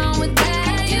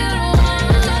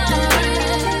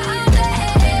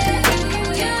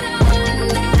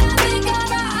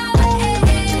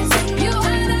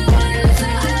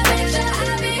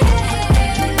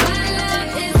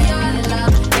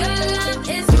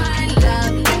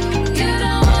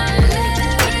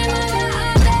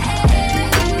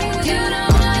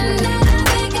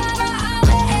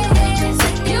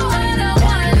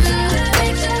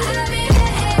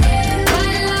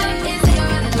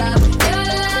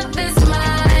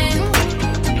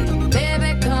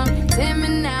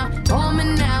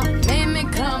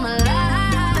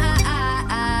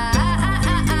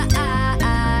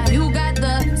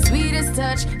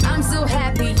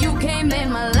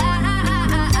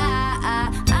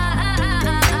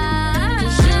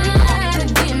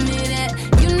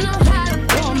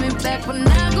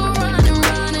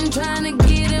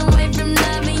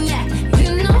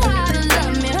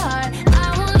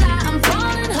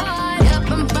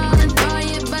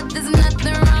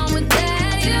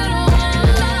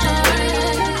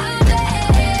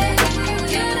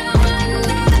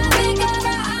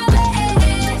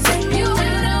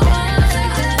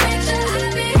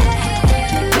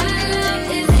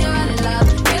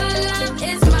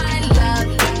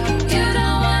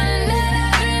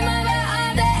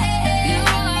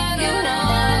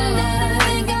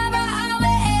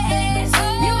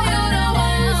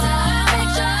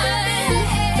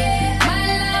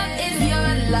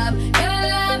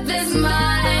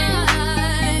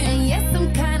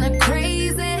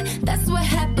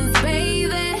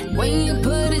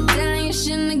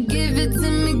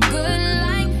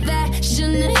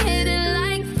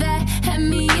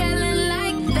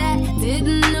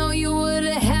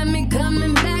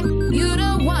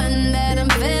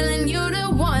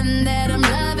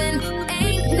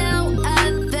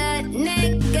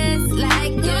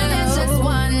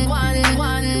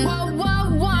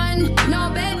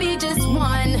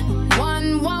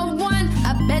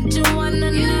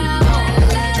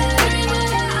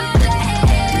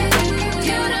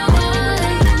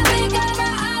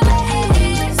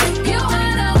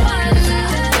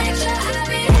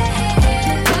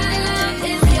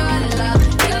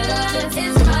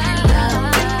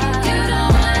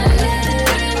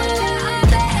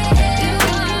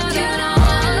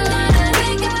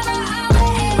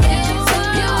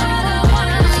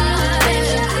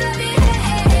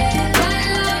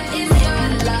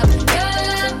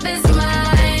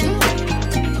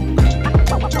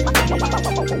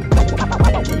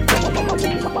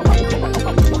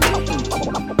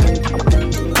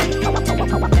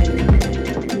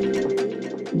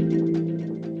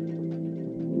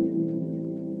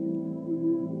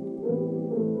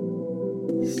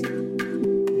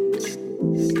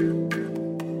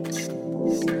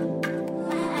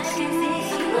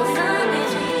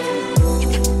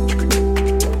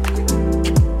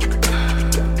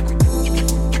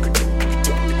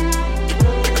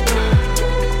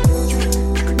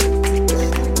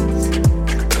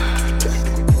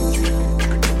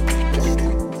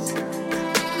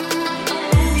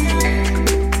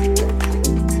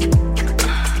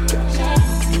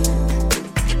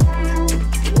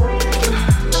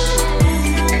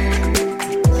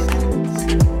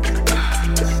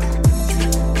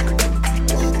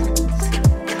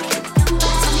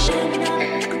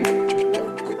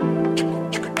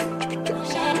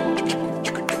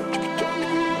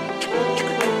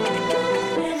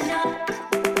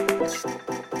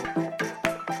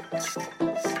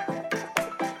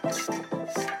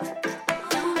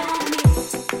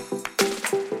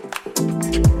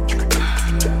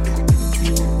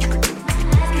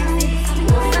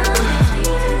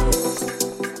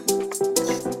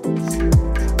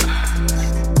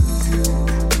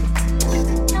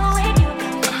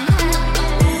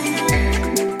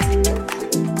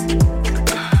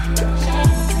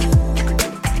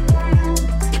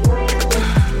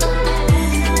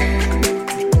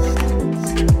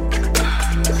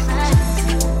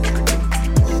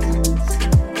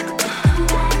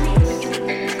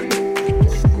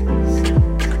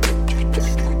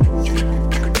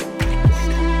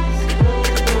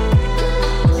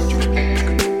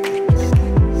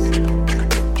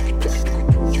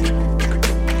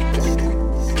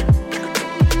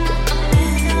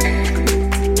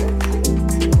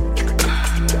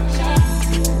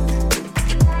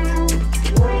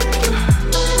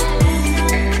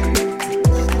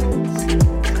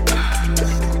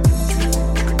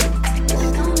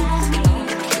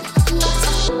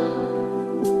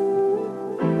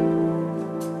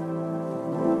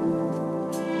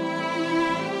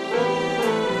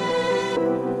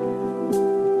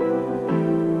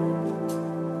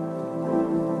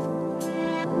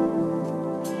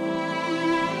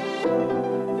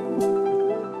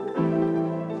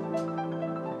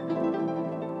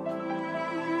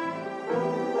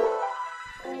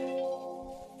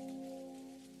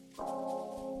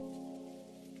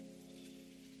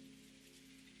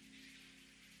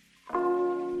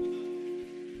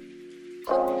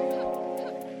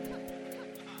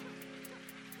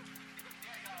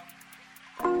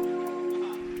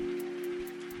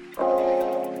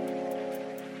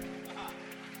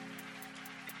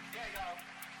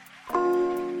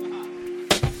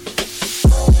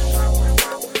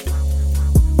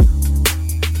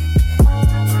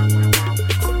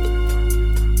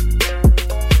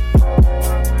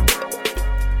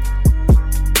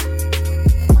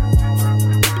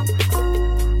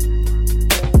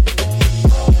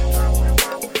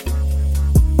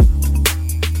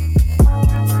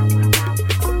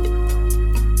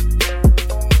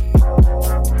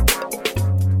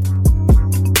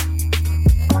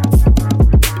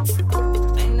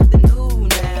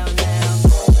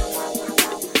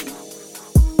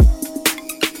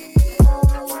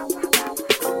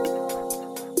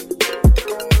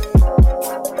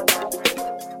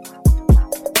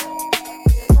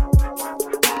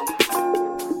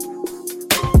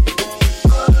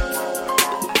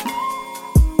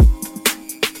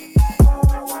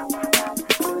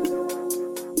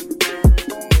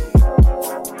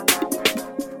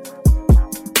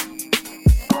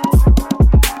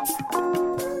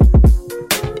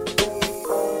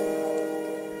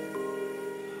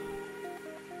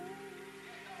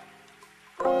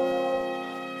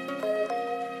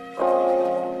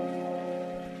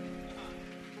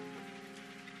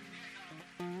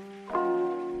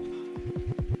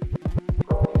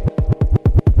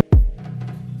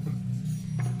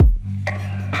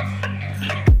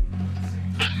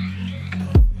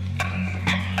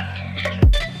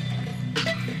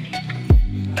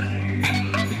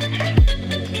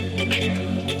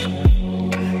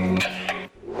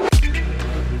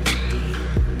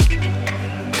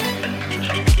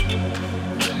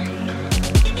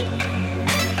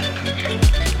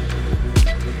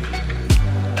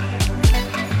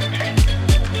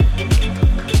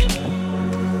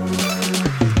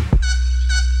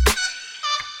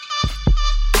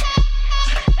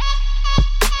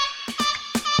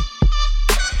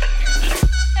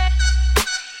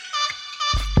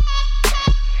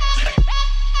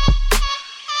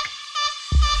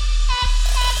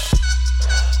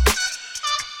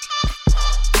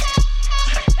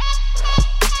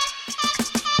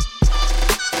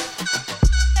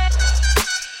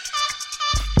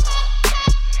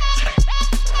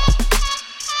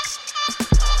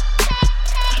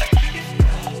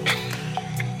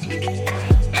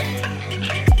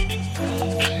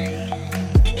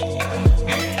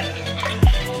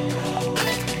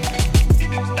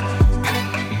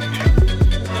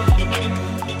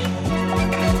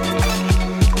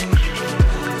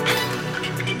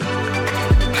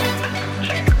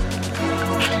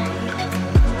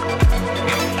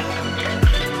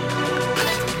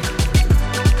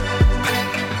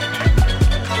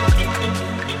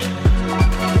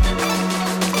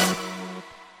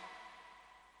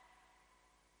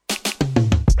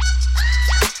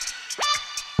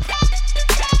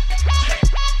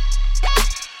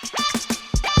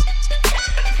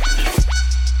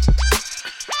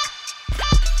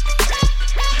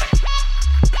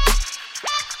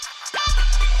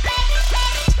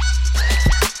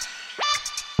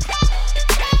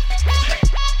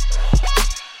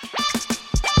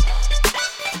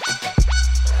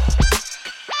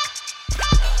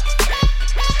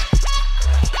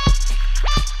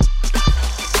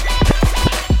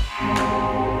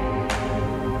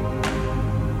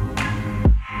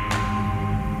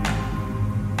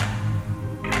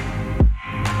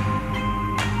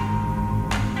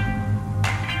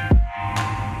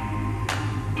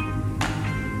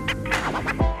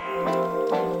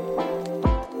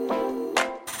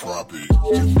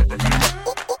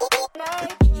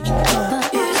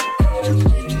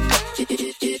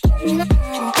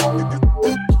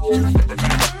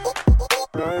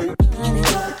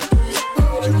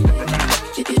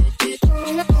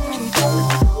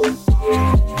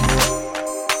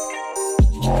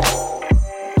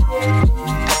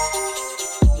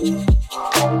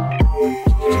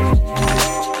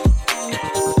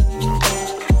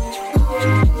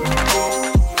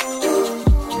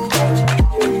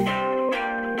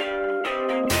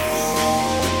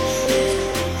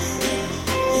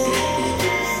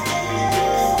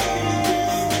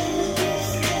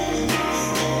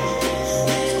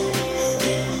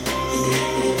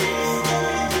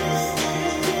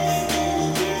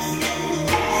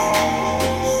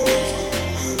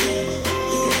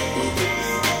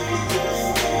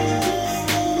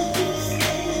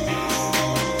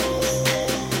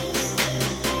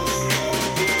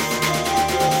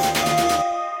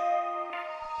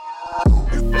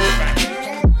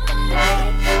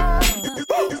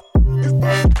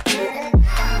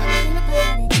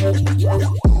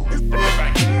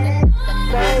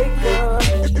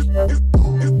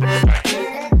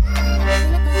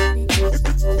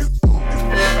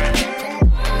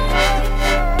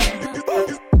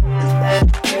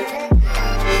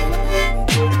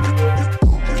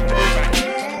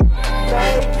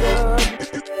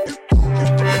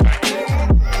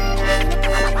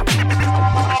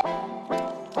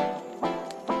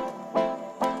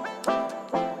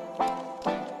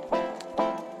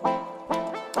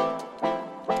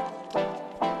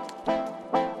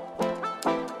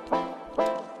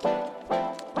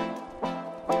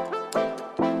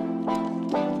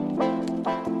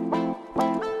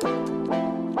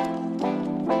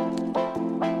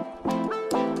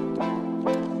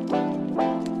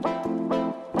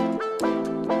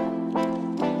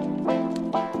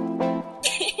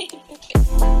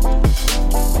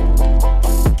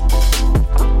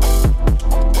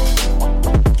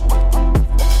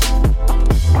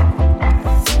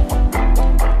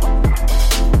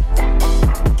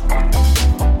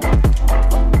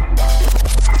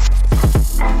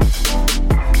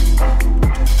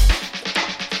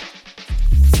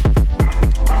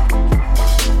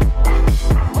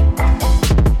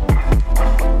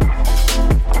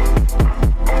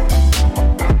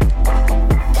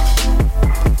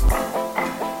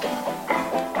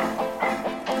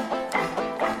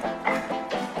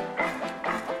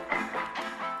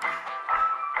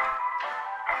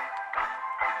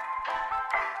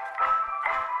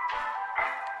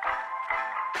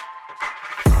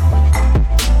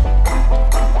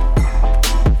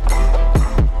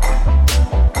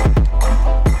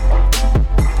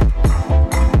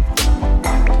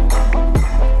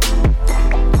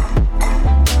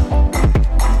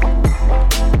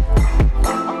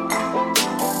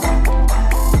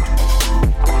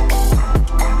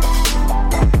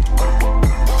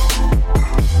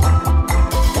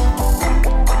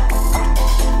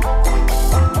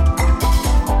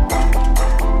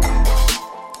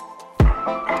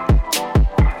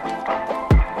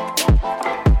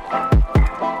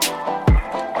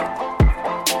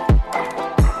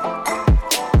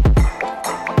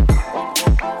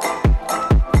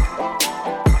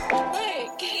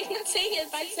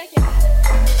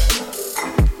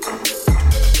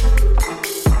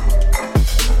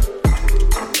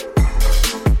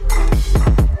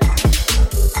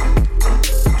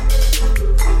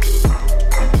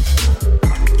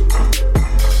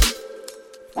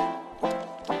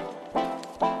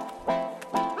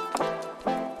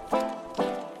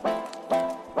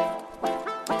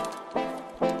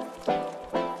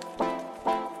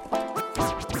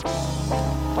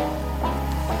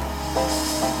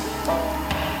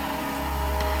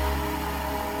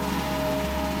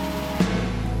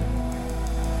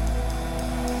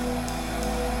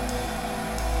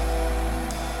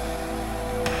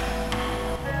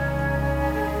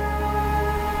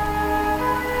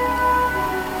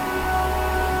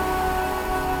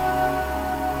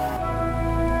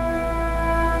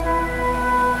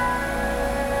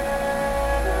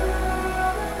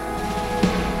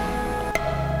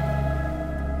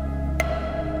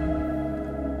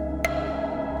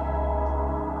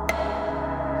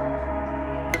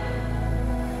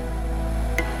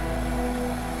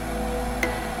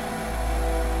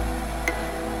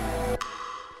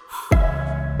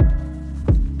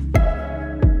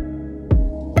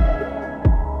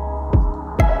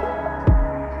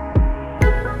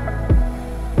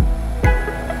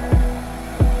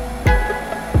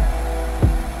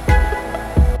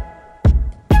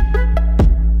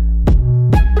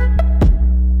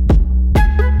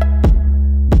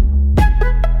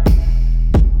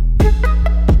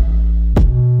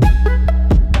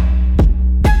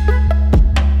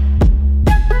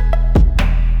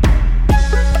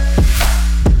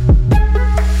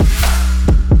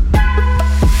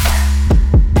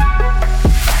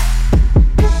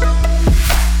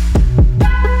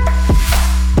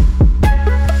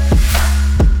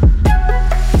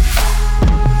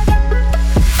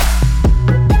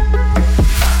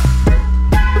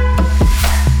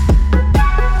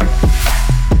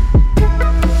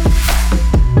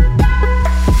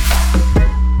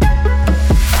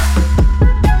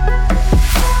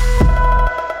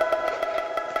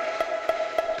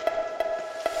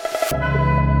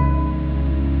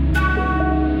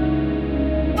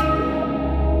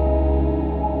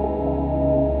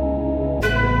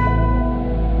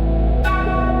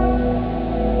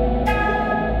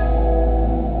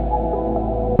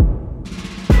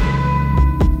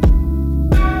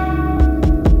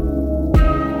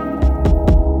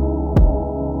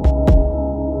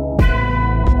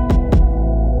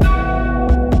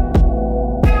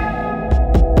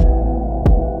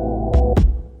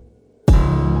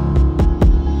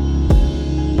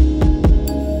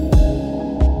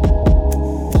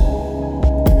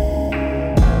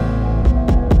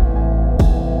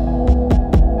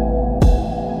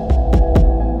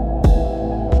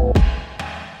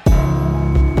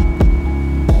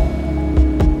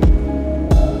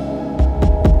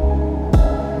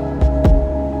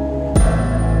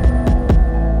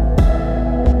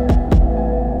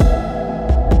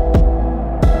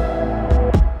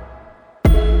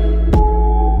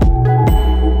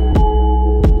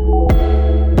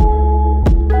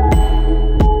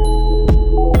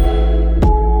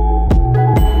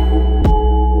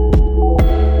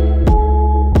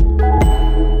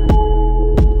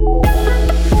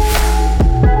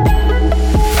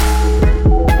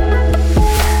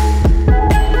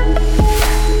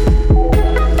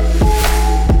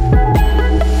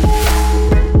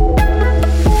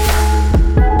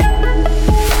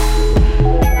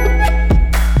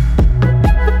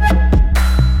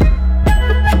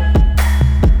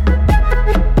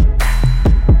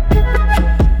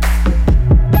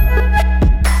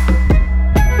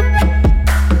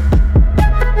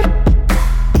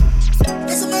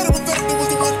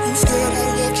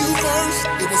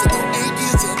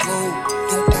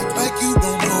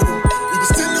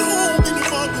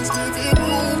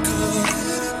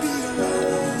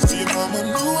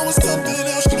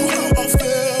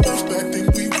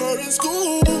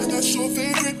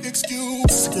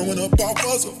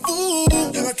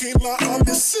And I can't lie, I'm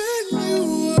missing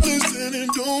you. Listen and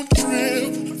don't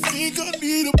trip. I think I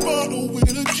need a bottle with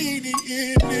a genie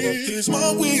in it. Here's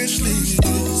my wish list. I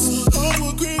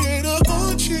will create a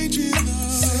unchanging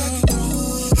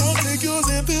love. I'll take yours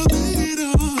and build it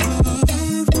up.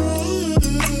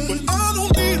 But I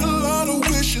don't need a lot of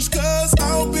wishes, cause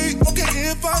I'll be okay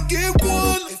if I get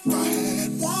one. If I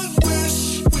had one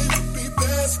wish, we would be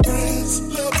best friends.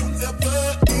 Love will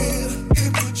never end.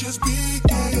 It would just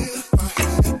begin. If I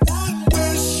had one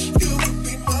wish, you would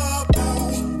be my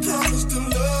boo. Promise to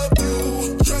love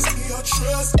you. Trust me, I'll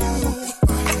trust you. If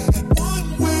I had one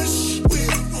wish, we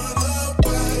would run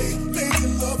away.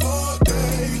 Making love all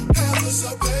day. Have us a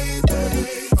baby.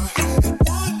 If I had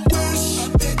one wish,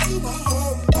 I'd make you my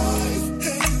whole life.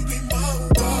 And you be my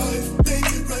wife. Make it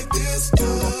right this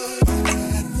time. If I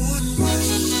had one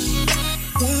wish,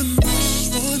 one wish,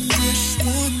 one wish,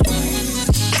 one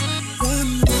wish.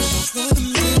 One wish, one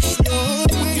wish,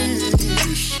 one wish.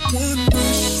 One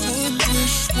wish, one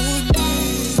wish, one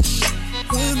wish.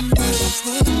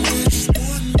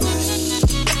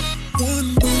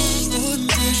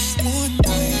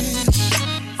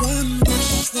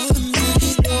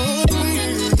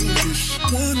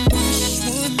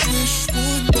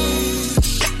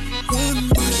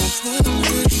 One wish, one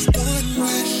wish, one wish. One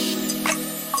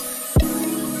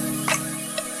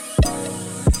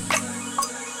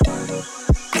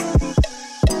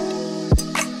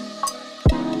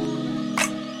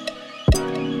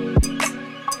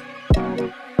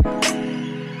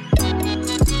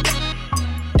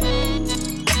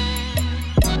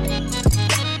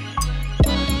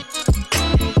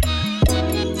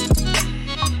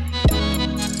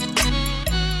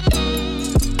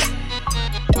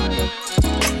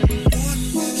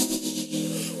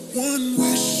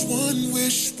wish, one wish,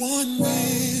 one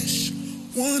wish.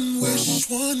 One wish,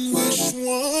 one wish, one wish. One wish, one wish, one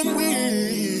wish.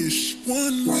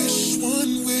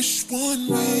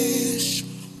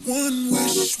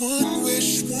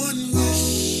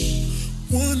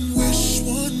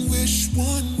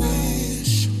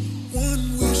 One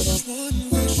wish, one wish, one wish. One wish, one wish, one wish. One wish, one wish, one wish. One wish, one wish,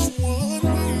 one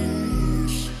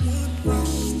wish.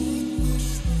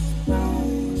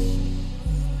 One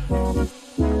wish, one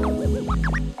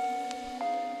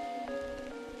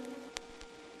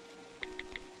wish,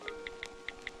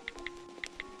 one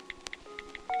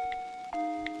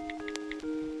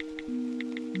wish. One wish,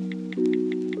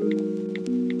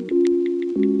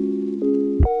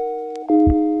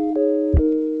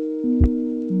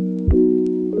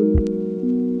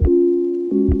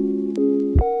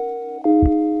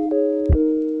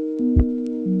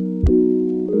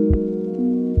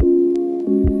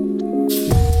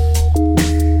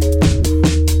 wish,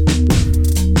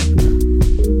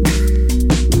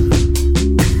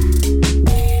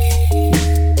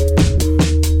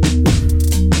 one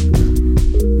wish.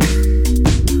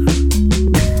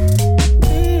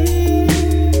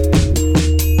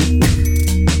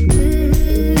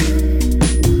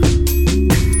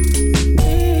 One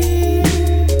wish,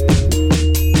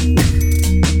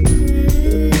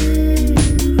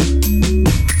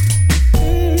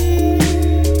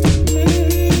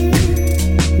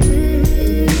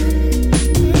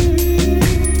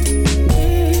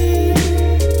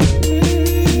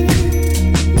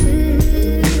 one wish, one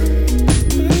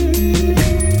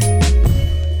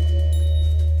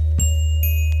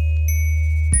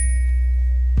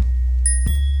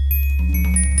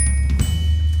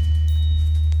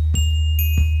wish.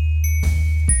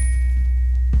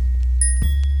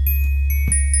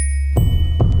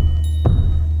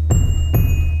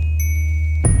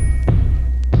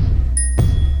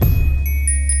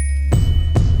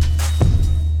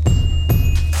 One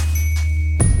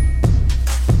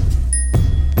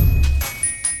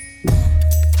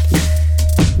wish,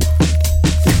 one wish, one wish.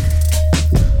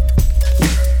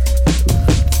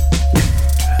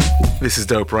 This is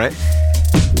dope, right?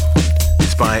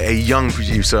 It's by a young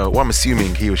producer. Well, I'm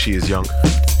assuming he or she is young.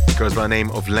 It goes by the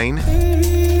name of Lane. And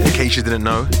in case you didn't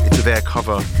know, it's their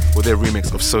cover or their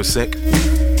remix of So Sick.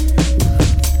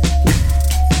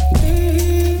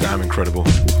 Damn incredible.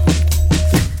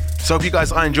 So I hope you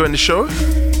guys are enjoying the show.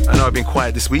 I know I've been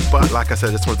quiet this week, but like I said,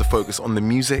 I just wanted to focus on the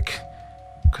music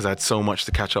because I had so much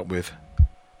to catch up with.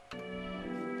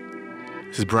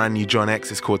 This is brand new John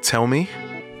X. It's called Tell Me.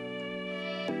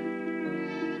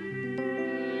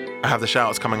 I have the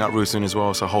shoutouts coming out real soon as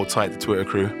well, so hold tight, the Twitter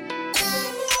crew.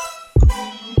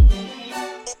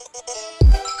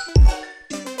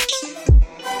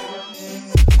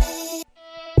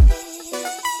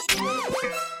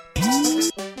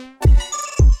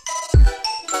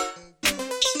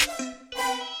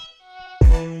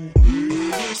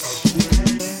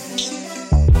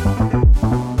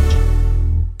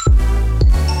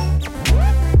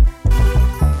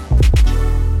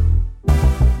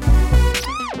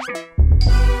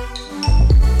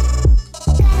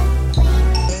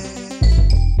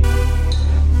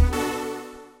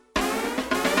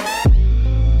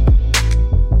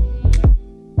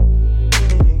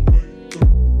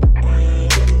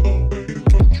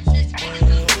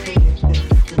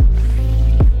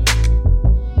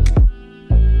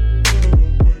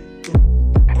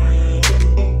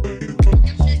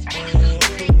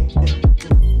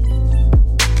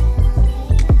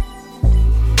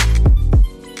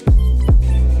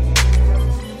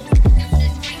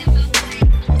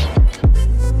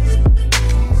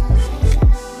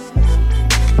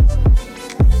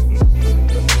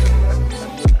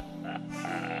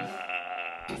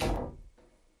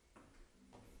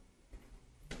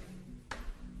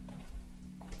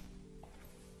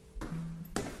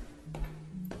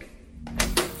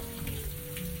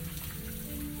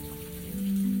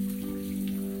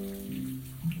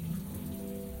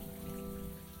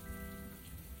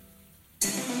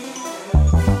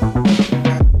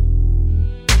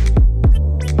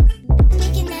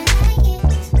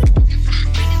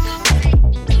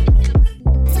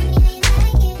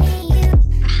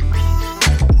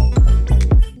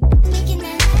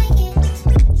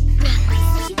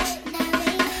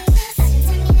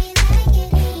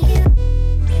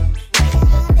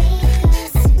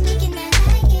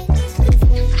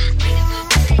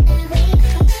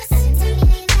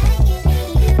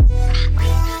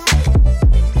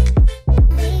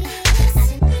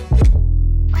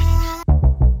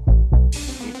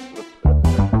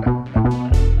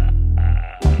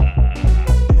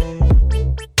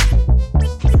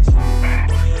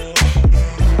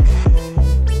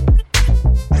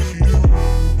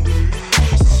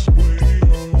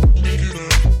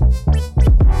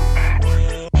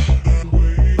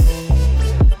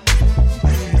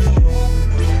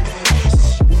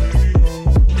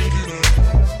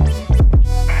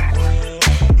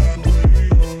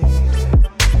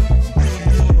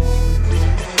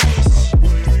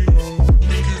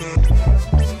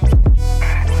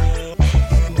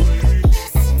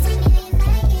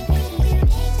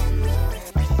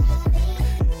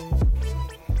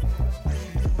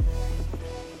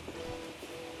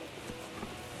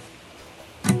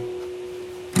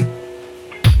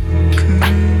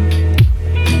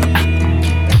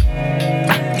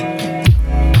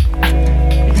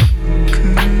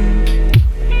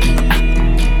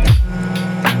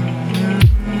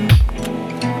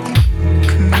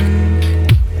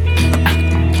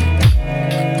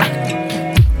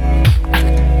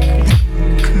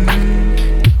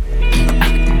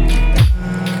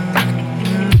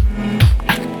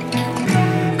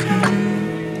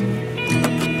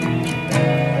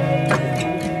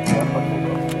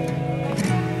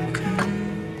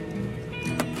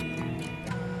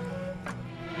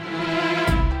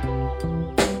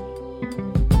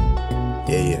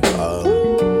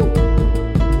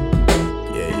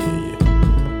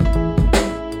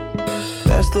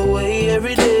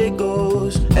 every day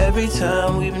goes, every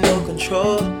time we've no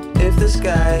control. If the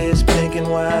sky is pink and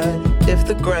white, if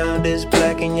the ground is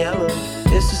black and yellow,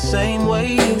 it's the same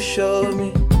way you showed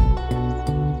me.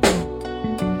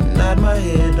 Nod my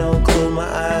head, don't close my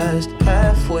eyes,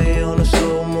 halfway on a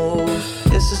slow move.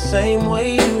 It's the same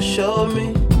way you showed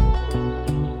me.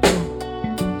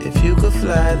 If you could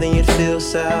fly, then you'd feel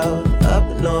south. Up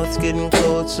north's getting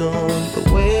cold soon. The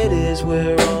way it is,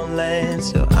 we're on land,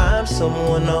 so I'm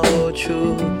someone to hold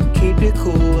true. Keep you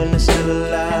cool when it's still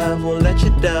alive. Won't let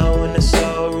you down when it's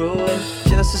all ruined.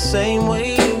 Just the same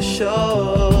way you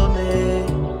showed me.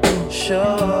 Showed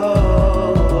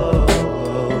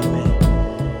me.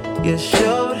 You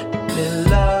showed me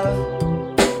love.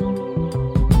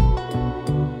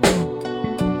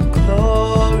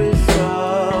 Glory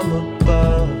from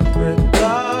above.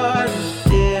 Regardless,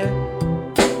 dear.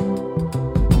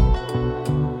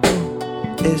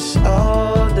 It's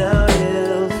all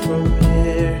downhill from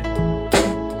here.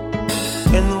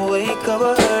 In the wake of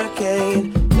a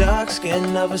hurricane, dark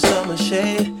skin of a summer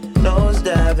shade,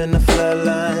 nosedive in the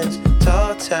floodlines,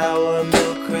 tall tower,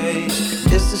 milk crates.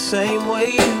 It's the same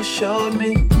way you showed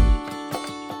me.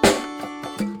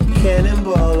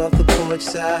 Cannonball off the porch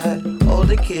side,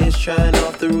 older kids trying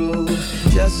off the roof.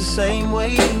 Just the same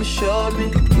way you showed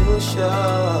me. You were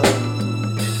sure.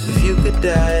 If you could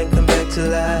die and come back to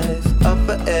life, up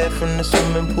for air from the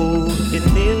swimming pool, you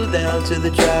kneel down to the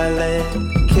dry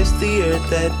land, kiss the earth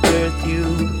that birthed you,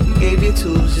 gave you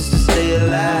tools just to stay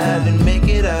alive and make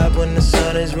it up when the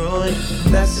sun is ruined.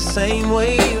 That's the same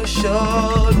way you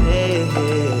showed me.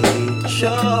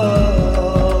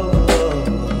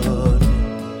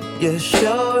 You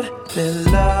showed me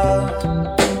love.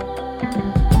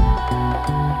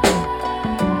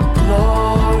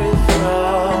 Glory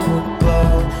from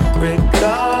above.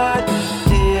 Regardless,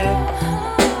 dear.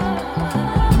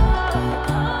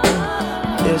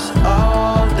 It's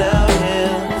all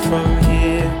downhill from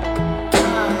here.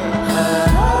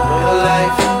 Real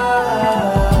life,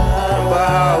 remember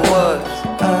how it was.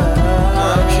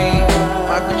 I'm King,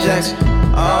 Michael Jackson,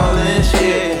 all in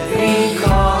shit.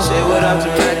 Say what up to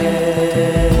Reddy,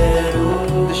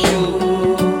 the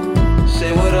shoe.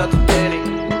 Say what up to Danny.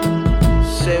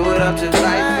 Say what up to life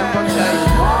and my type.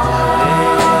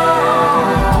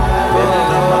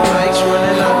 Filling up my bikes,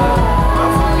 running up.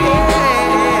 Not for me,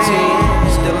 nicotine,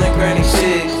 still in Granny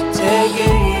 6.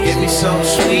 Give me something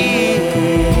sweet,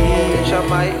 bitch, I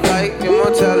might like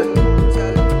immortality.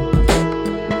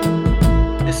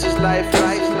 This is life,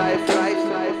 life, life, life,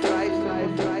 life, life,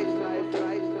 life, life, life, life,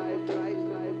 life, life,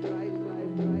 life, life,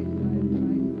 life,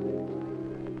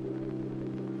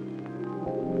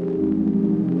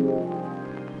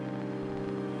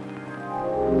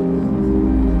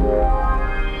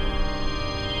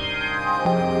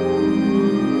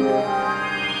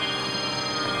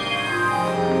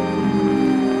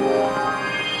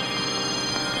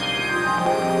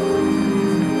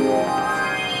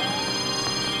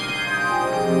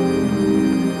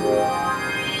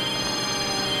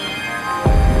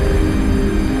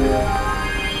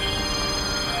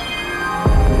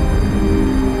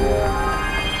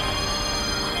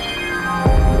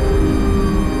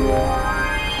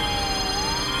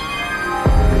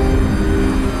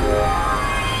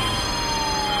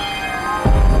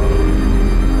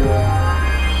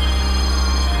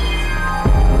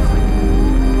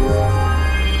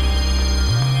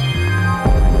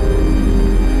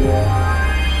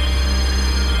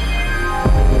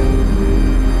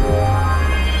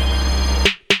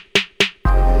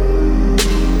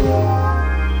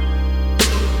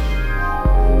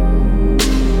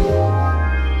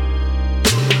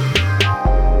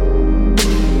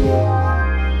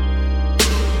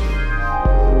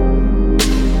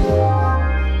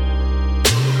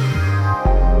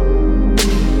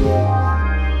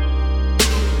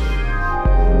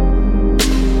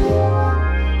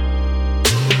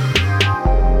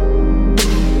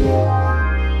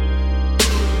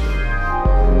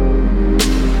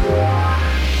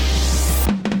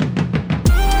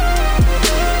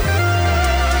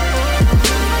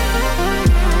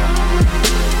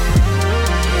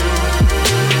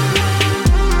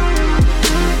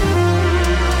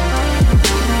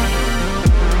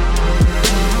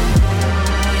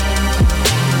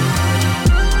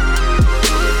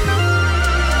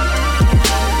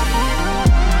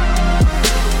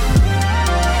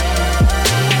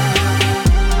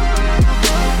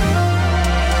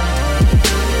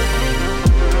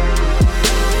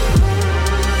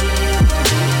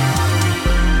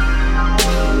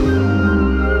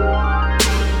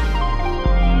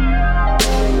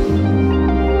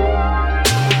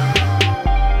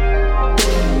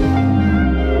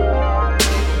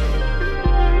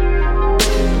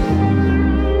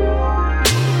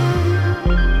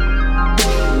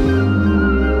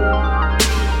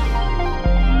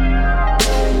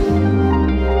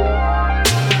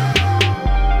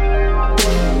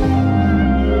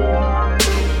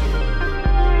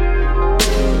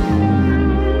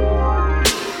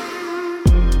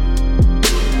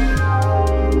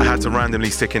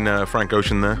 randomly sticking Frank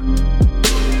Ocean there.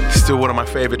 Still one of my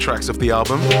favorite tracks off the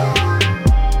album.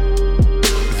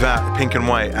 That, Pink and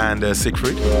White, and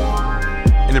Siegfried.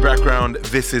 In the background,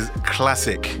 this is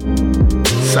classic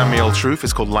Samuel Truth.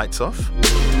 It's called Lights Off.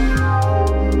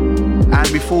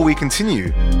 And before we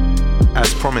continue,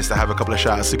 as promised, I have a couple of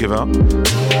shout-outs to give out.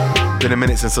 Been a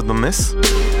minute since I've done this.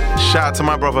 Shout out to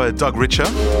my brother Doug Richer.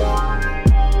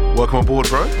 Welcome aboard,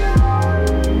 bro.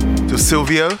 To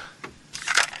Silvio,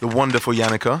 the wonderful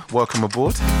Yannicka. Welcome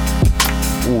aboard.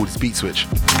 Ooh, this beat switch.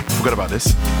 Forgot about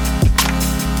this.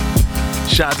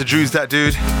 Shout out to Drew's That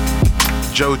Dude.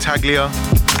 Joe Taglia.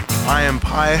 I Am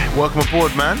Pie. Welcome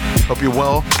aboard, man. Hope you're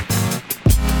well.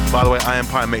 By the way, I Am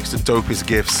Pie makes the dopest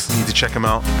gifts. You need to check him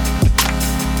out.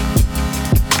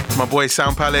 My boy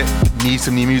Sound Palette. Need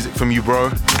some new music from you,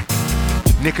 bro.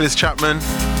 Nicholas Chapman.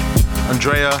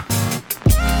 Andrea.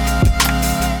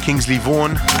 Kingsley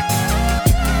Vaughan.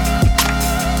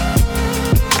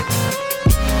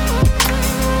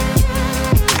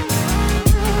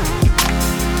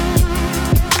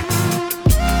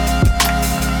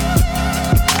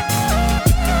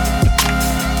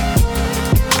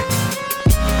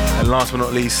 And last but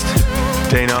not least,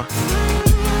 Dana.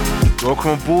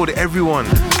 Welcome aboard, everyone.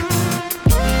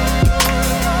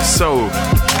 So,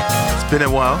 it's been a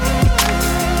while.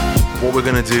 What we're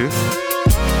gonna do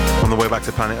on the way back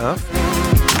to planet Earth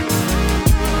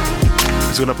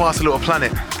is we're gonna pass a little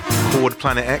planet called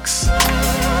Planet X.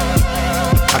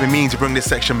 I've been meaning to bring this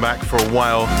section back for a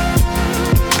while,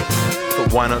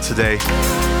 but why not today?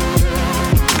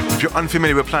 If you're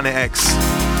unfamiliar with Planet X,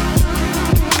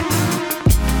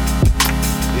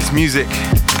 it's music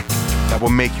that will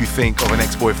make you think of an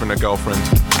ex-boyfriend or girlfriend.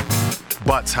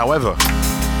 But, however,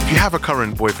 if you have a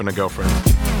current boyfriend or girlfriend,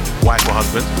 wife or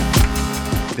husband,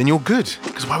 then you're good.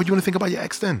 Because why would you want to think about your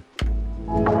ex then?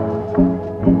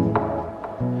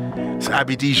 It's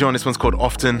Abby Dijon. This one's called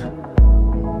Often.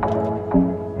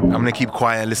 I'm going to keep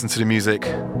quiet and listen to the music.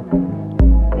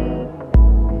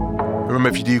 Remember,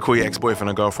 if you do call your ex-boyfriend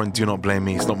or girlfriend, do not blame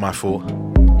me. It's not my fault.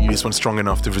 You just weren't strong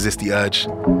enough to resist the urge.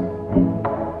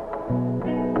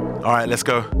 All right, let's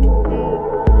go.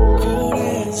 Cold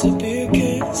hands and beer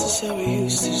cans, that's how we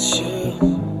used to chill.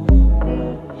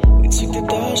 We took the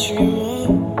Dodge from your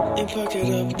mom and parked it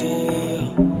up the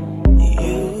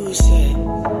hill. You said,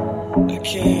 I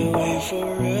can't wait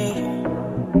forever.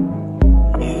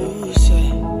 You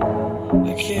said,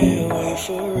 I can't wait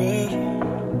forever.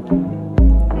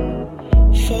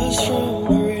 Fast from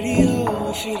the radio,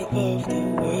 my feet above the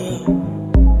wheel.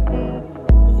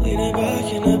 Leaning back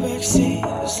in the backseat,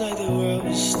 it's like the world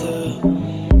was still.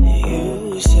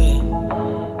 You said,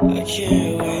 I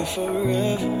can't wait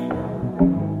forever.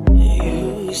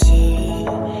 You said,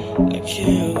 I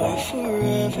can't wait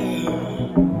forever.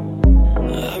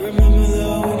 I remember the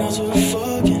windows were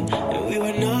fogging, and we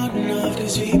were not enough,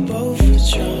 cause we both were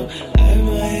drunk. I had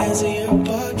my hands in your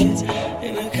pockets,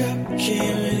 and a cop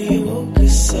came and he woke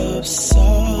us up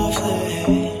softly.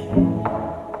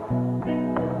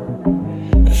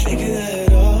 I think of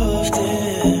that often.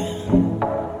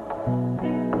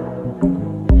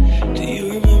 Do you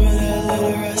remember that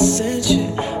letter I sent you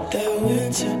that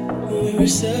winter when we were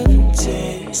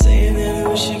 17? Saying that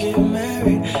we should get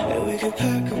married and we could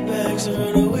pack our bags and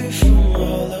run away from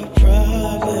all our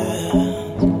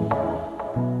problems.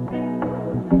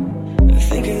 I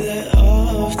think of that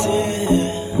often.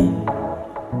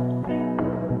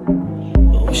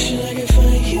 Wishing I could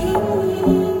find you.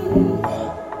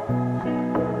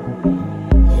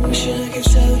 Wishing I could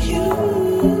tell you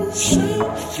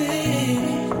something.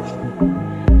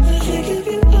 I think of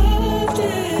you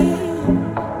often.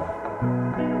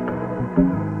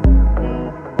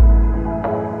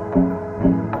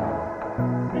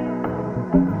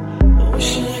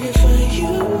 Wishing I could find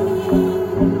you.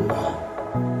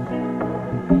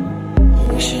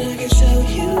 Wishing I could tell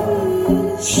you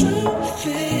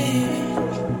something.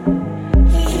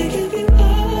 I think of you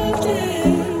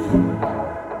often.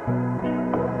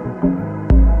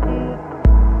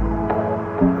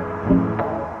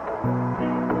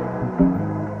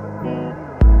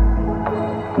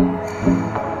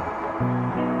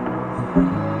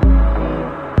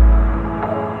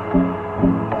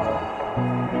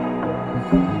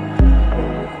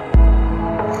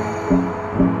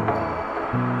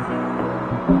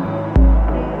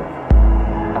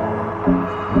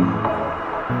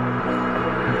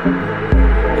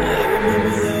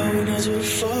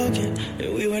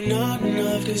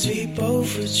 Cause we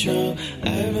both were drunk. I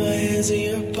had my hands in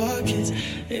your pockets,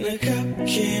 and a cop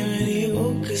came and he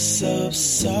woke us up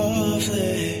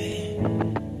softly.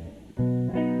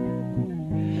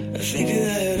 I think of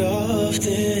that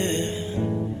often.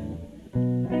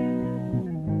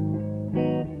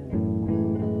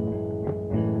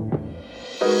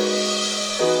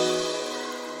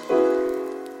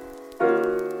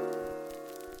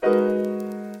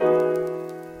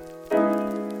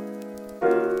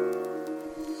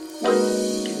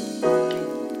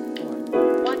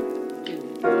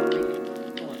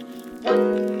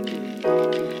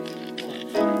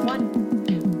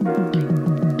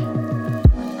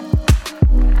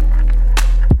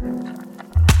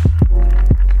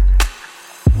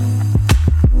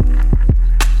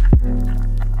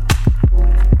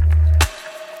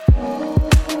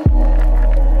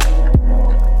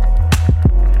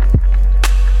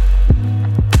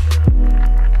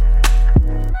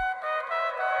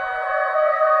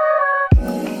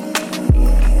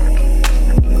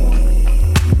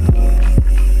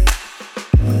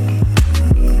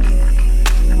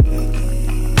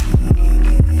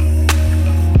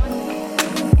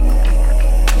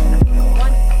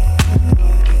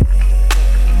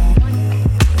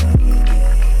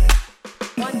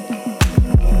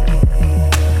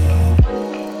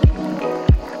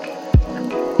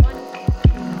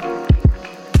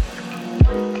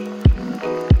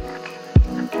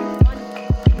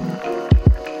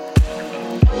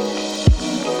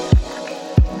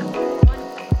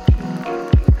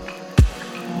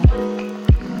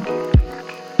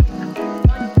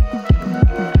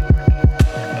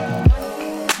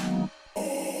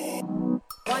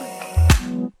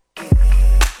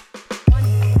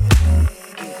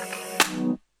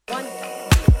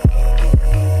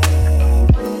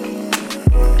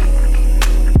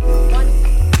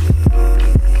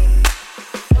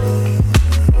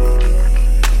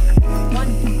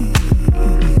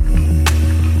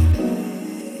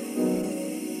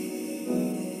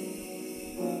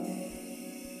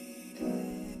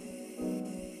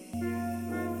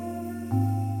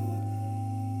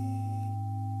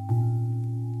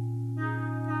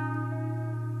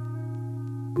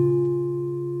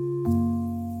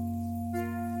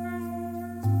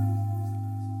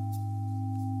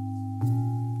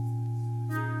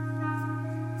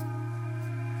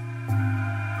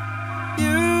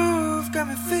 got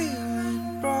me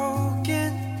feeling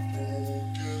broken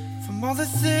from all the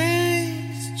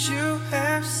things that you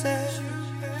have said.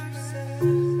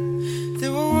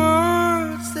 There were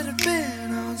words that have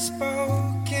been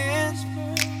unspoken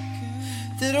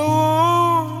that I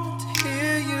want to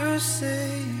hear you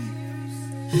say.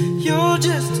 You're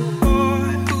just a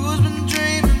boy who's been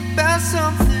dreaming about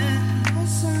something.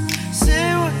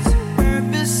 Say what's your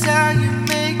purpose, how you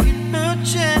making her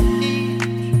change.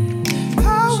 I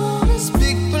wanna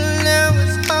speak but now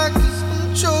it's hard 'cause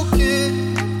I'm choking.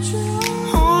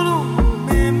 Hold on,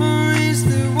 memories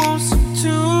that won't seem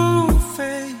to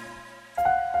fade.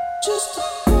 Just a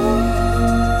boy.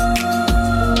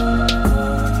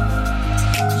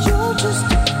 You're just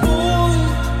a boy.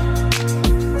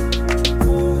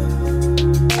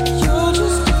 You're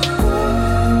just a boy.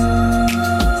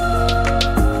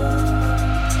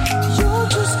 You're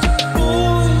just a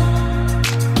boy.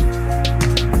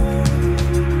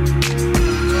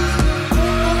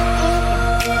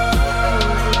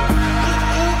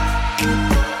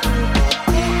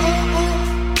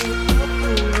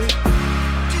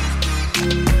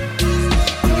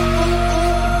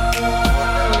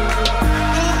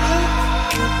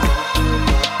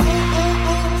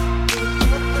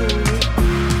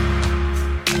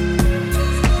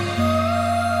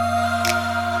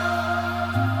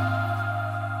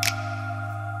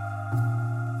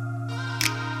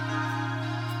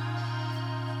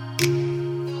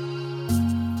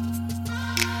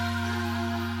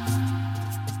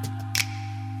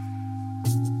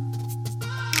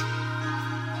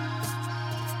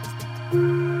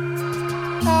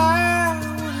 I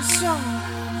want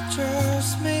someone to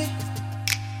trust me,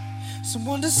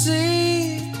 someone to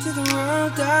see to the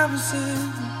world I was in,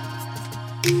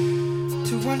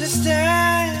 to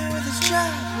understand where this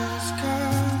child was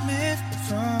coming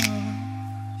from.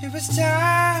 It was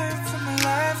time for my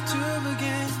life to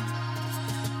begin,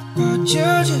 but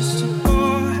you're just a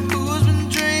boy who's been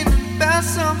dreaming about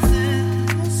something.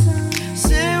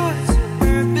 Say what's your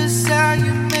purpose, how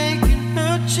you making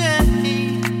her change.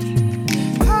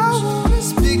 I wanna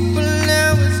speak but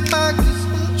now it's hard 'cause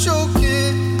I'm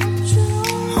choking.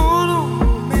 Hold on,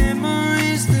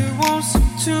 memories that won't seem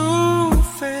to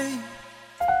fade.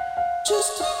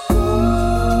 Just a boy.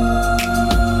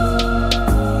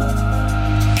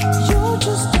 You're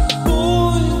just a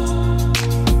boy.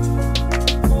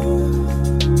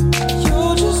 You're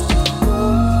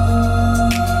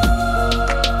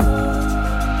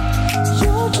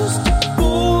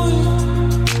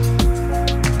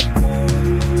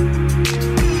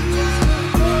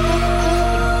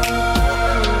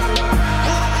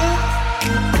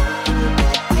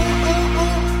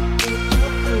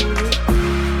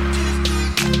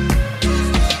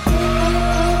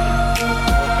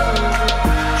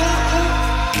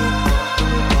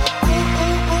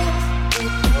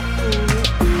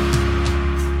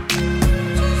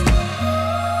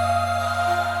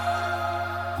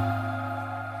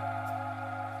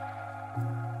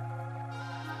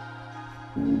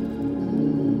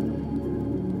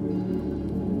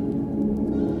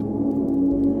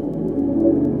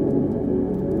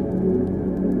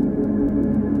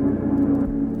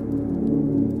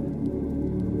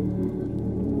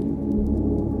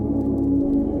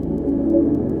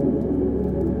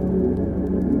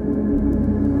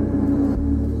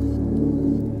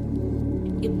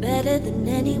You're better than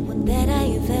anyone that I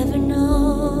have ever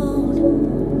known.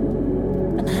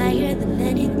 I'm higher than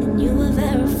anything you have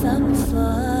ever felt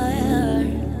before.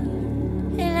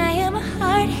 And I am a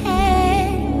hard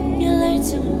head. You learn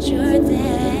to endure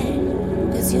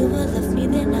that. Cause you will love me,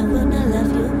 then I will not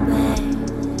love you back.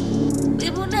 We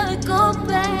will never go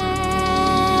back.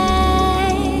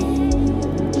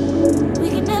 We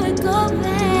can never go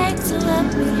back to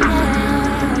what we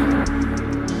had.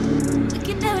 We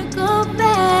can never go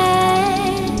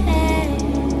back.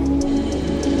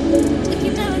 We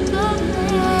can never go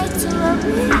back to what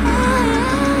we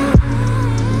had.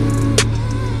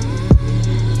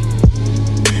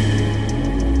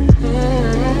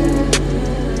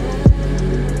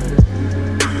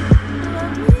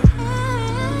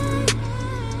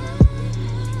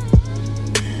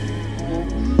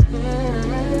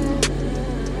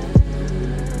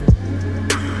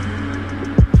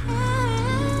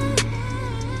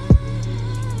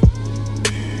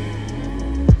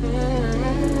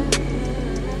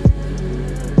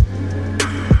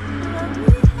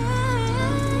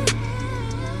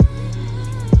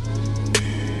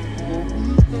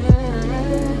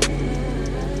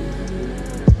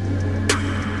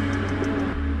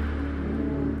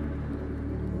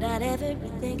 Not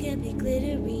everything can be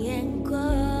glittery and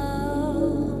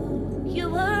gold. You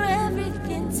were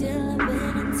everything till I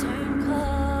went and turned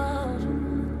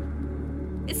cold.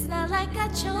 It's not like I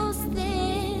chose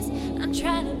this. I'm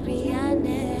trying to be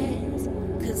honest.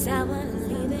 Cause I wanna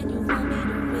leave and you want me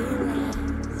to relax.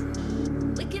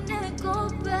 We can never go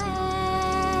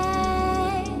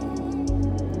back.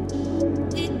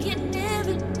 We can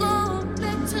never go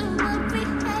back to what we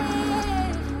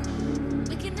had.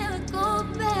 We can never go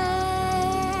back.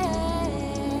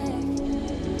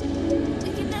 We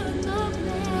can never go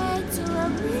back to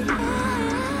what we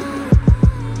had.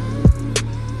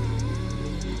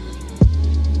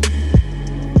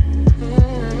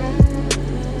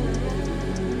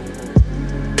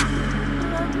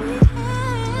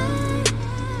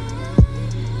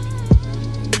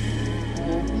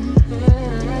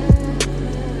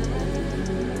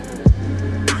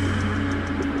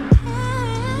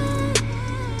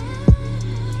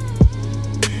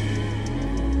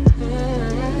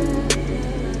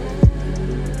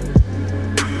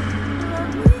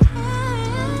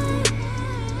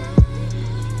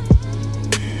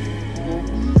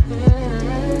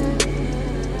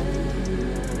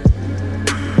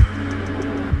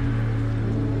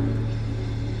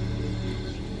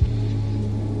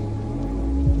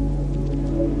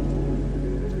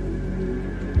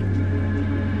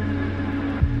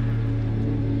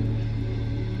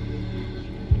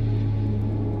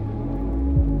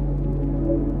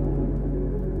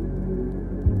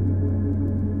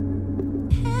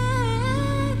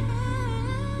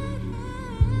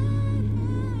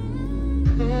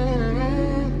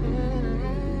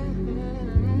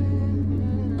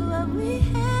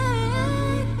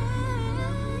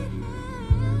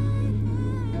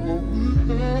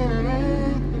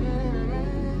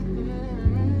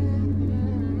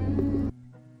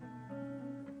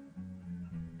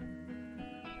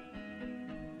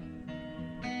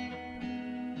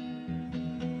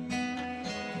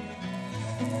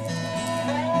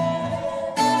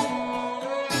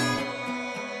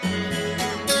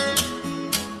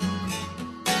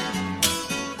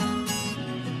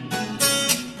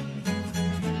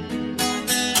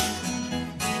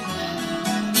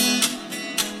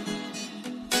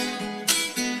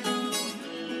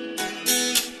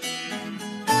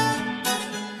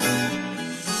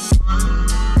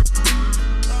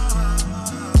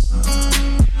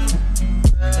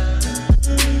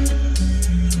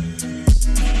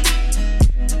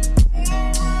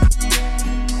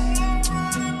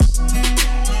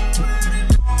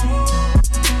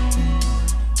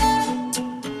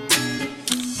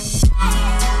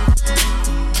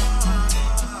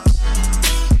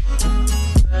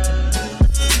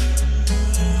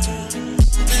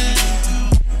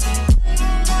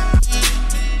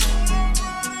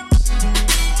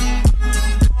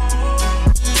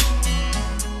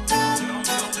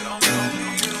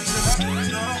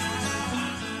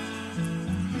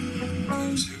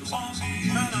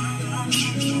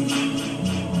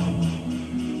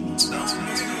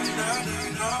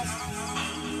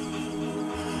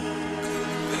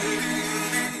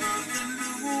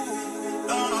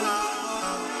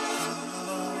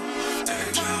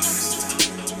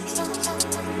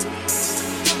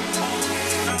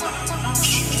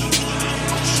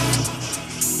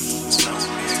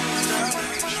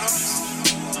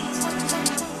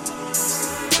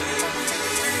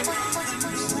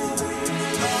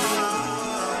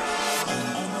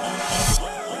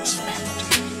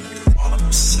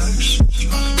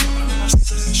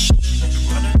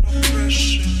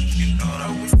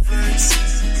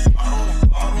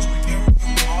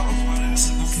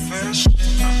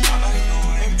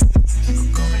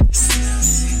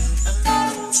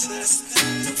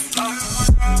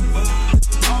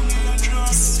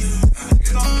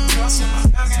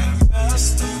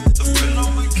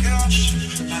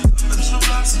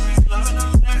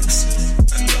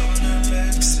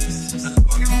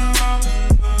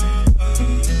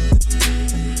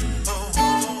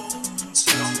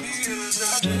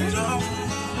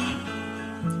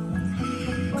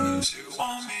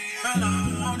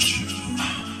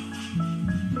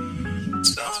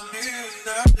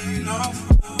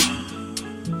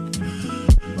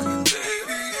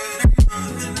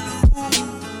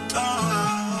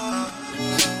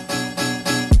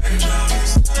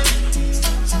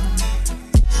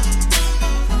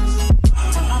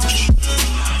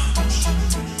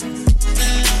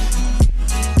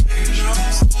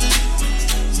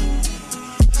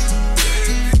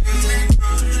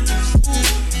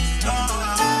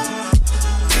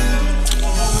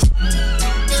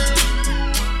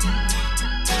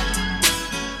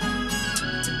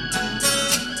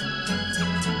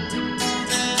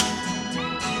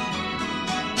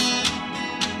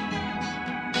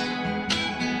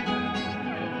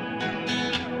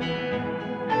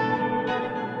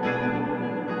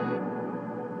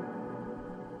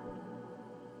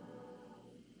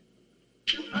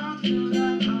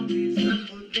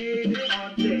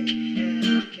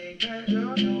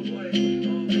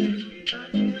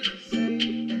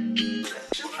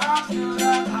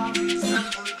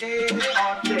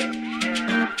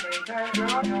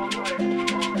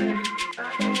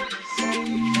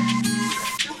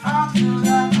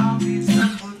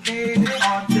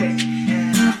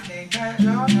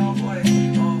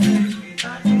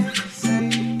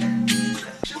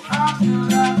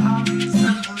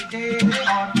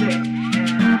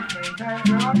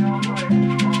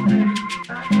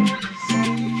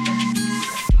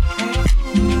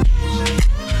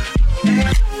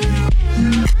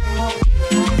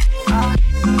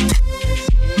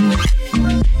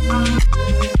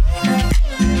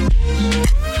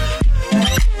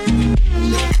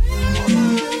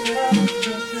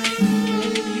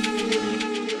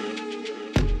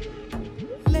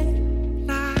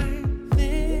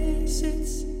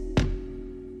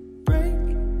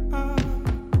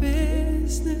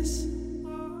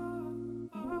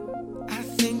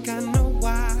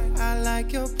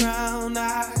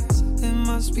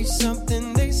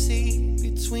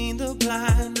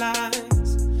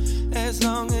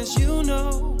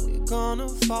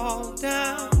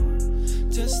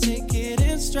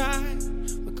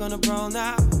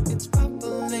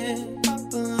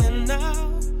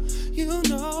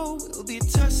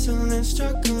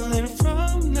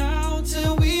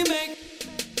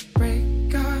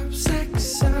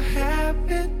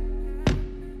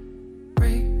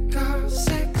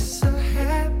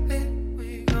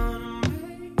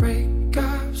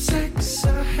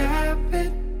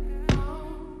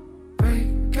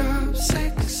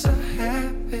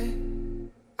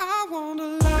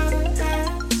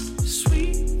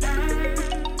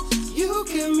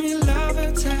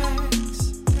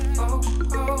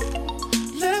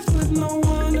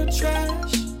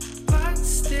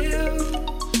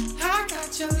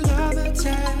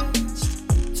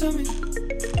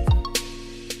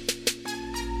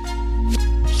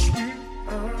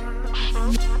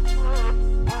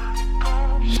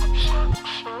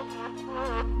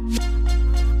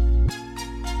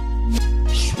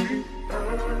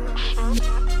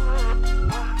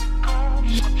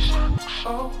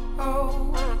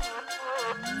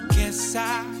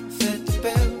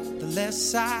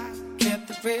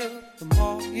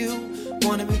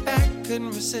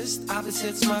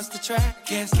 Opposites must attract.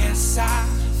 Guess I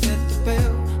fit the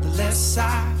bill. The less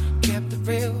I kept it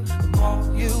real, the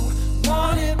more you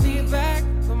wanted me back,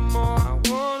 the more I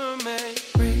wanna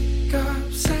make. Break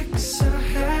up, sex a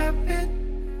habit.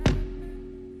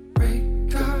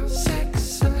 Break up,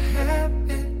 sex a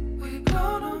habit. We're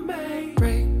gonna make.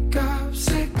 Break up,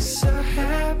 sex a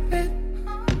habit.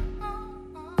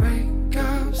 Break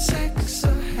up, sex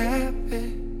a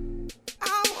habit.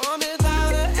 I wanted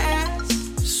out of ass.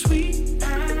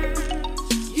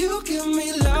 Give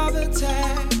me love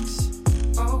attacks.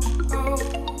 Oh, oh.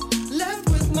 Left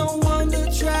with no one to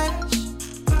trash.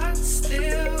 But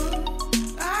still,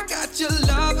 I got your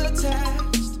love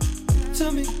attached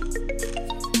to me.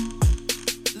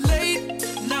 Late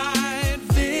night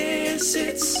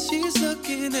visits. She's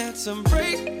looking at some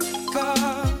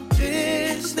break-up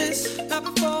business. Not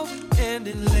before we end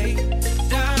it. Lay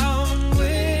down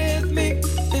with me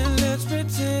and let's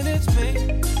pretend it's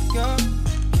me. You're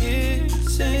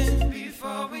kissing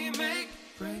before we make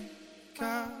break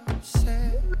up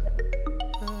sex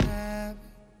a habit.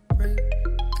 Break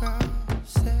up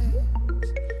sex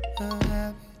a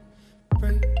habit.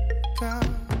 Break up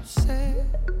sex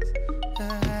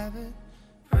a habit.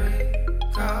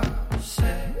 Break up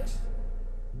sex.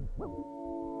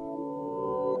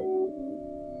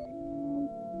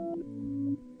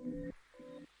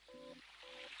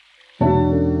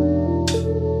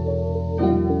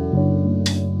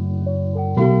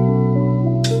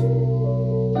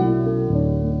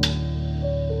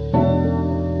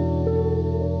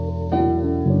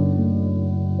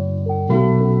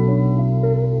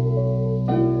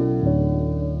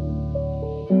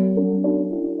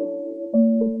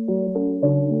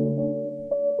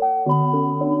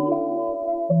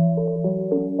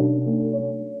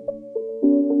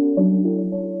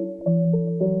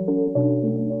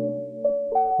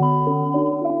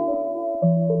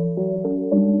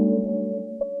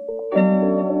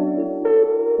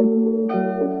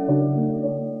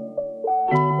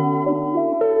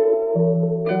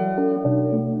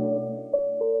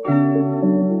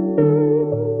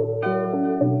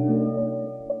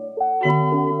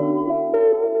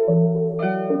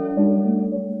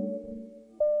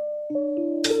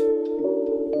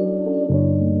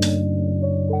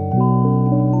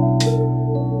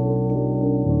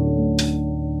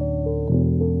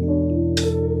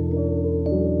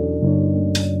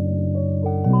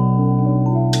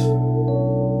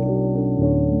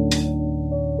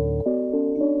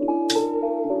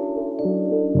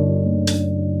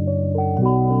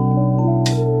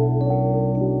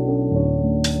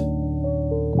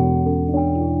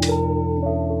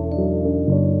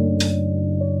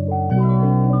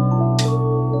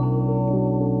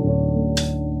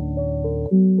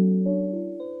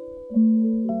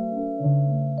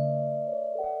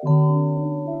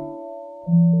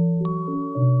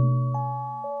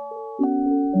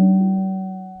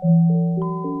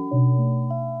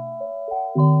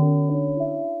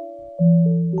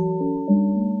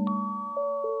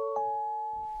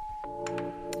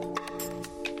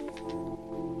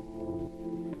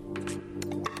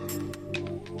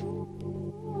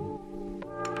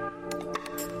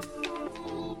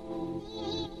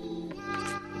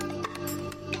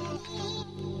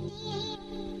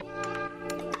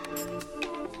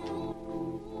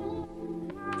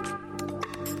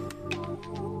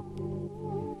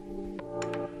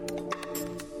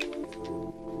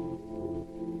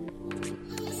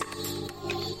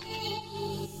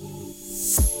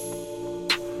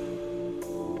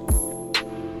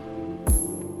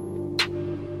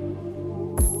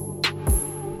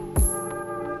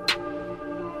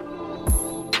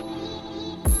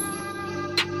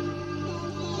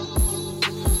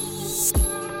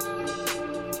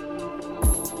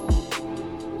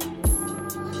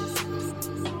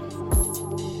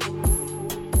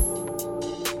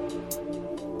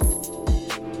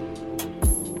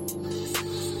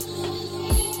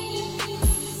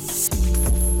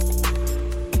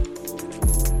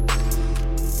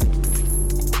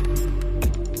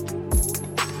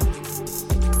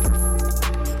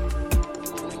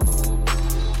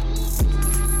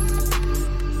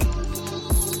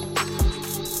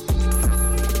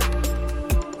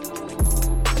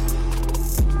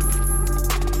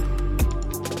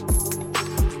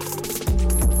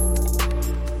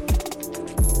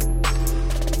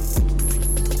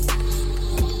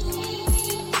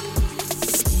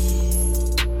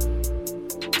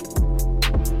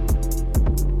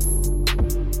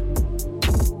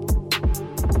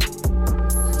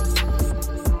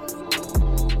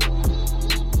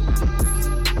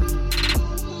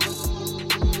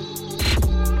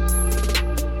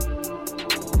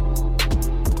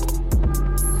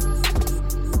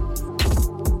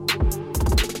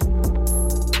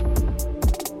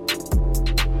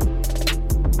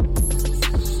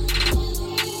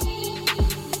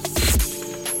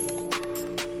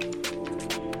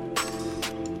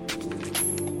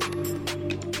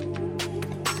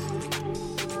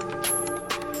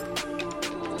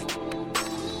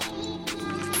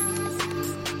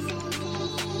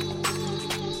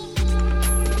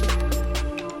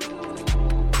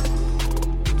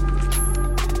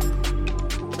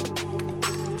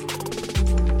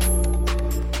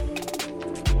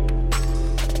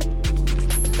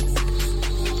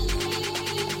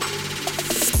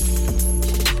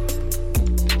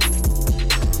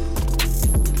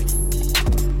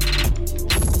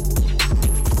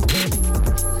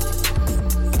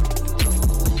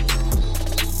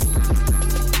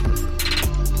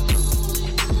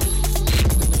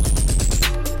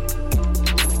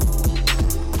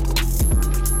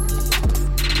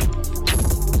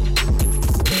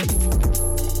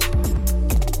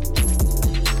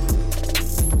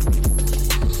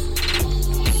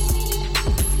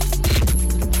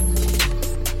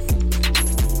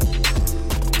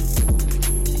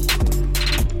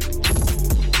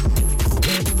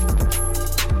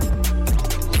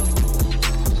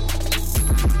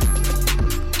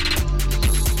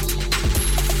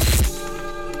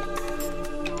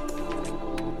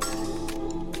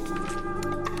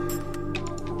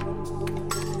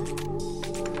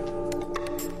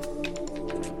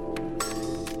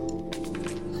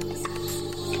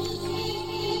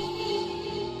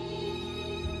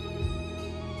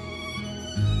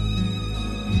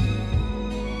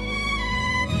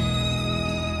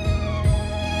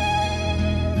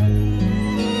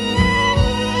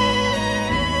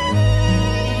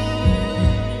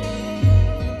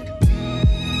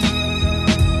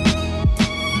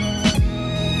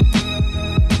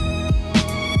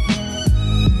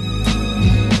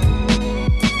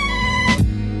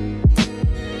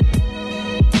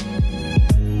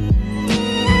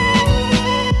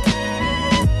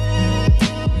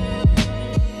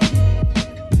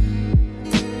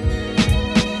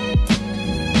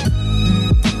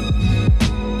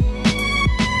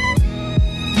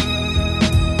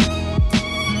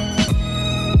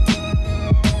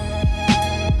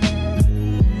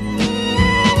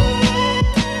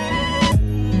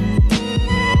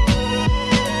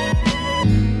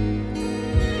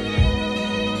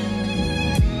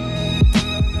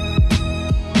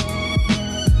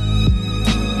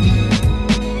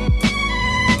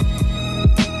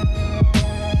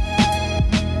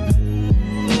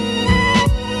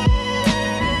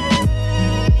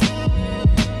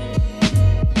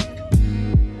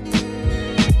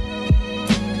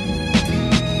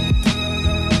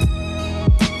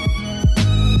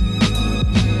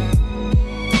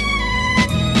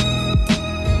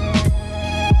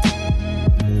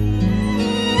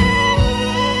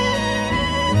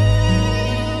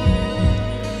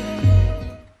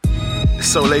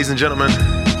 So, ladies and gentlemen,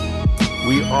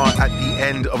 we are at the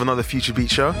end of another Future Beat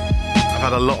show. I've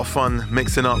had a lot of fun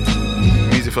mixing up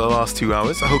music for the last 2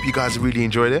 hours. I hope you guys really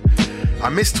enjoyed it. I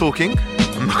miss talking,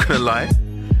 I'm not gonna lie.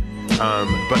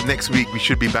 But next week we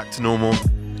should be back to normal.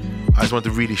 I just wanted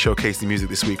to really showcase the music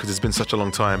this week because it's been such a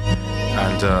long time,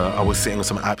 and I was sitting on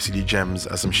some absolute gems,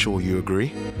 as I'm sure you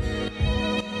agree.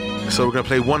 So we're going to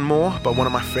play one more by one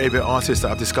of my favourite artists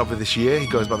that I've discovered this year. He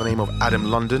goes by the name of Adam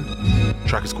London. The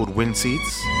track is called Wind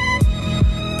Seeds.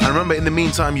 And remember, in the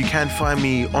meantime, you can find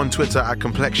me on Twitter at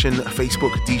Complexion,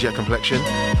 Facebook DJ Complexion.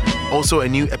 Also, a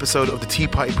new episode of the Tea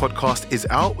Party podcast is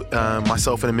out,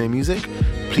 myself and Amir Music.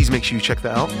 Please make sure you check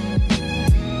that out.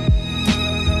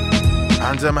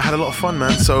 And I had a lot of fun,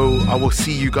 man. So I will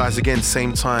see you guys again,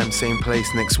 same time, same place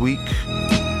next week.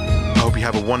 I hope you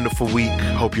have a wonderful week.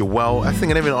 Hope you're well. I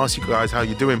think I didn't even ask you guys how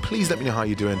you're doing. Please let me know how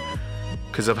you're doing,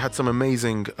 because I've had some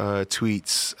amazing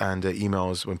tweets and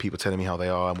emails when people telling me how they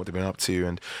are and what they've been up to.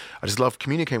 And I just love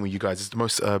communicating with you guys. It's the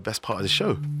most best part of the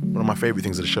show. One of my favorite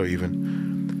things of the show,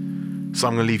 even. So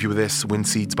I'm going to leave you with this, Wind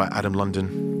Seeds by Adam London.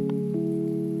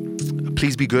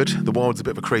 Please be good. The world's a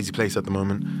bit of a crazy place at the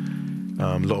moment.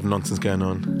 A lot of nonsense going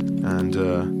on, and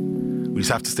we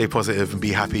just have to stay positive and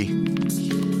be happy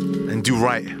and do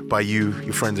right by you,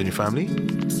 your friends and your family.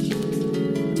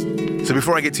 So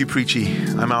before I get too preachy,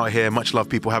 I'm out of here. Much love,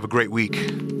 people. Have a great week.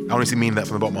 I honestly mean that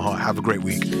from the bottom of my heart. Have a great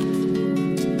week,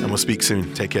 and we'll speak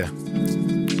soon. Take care.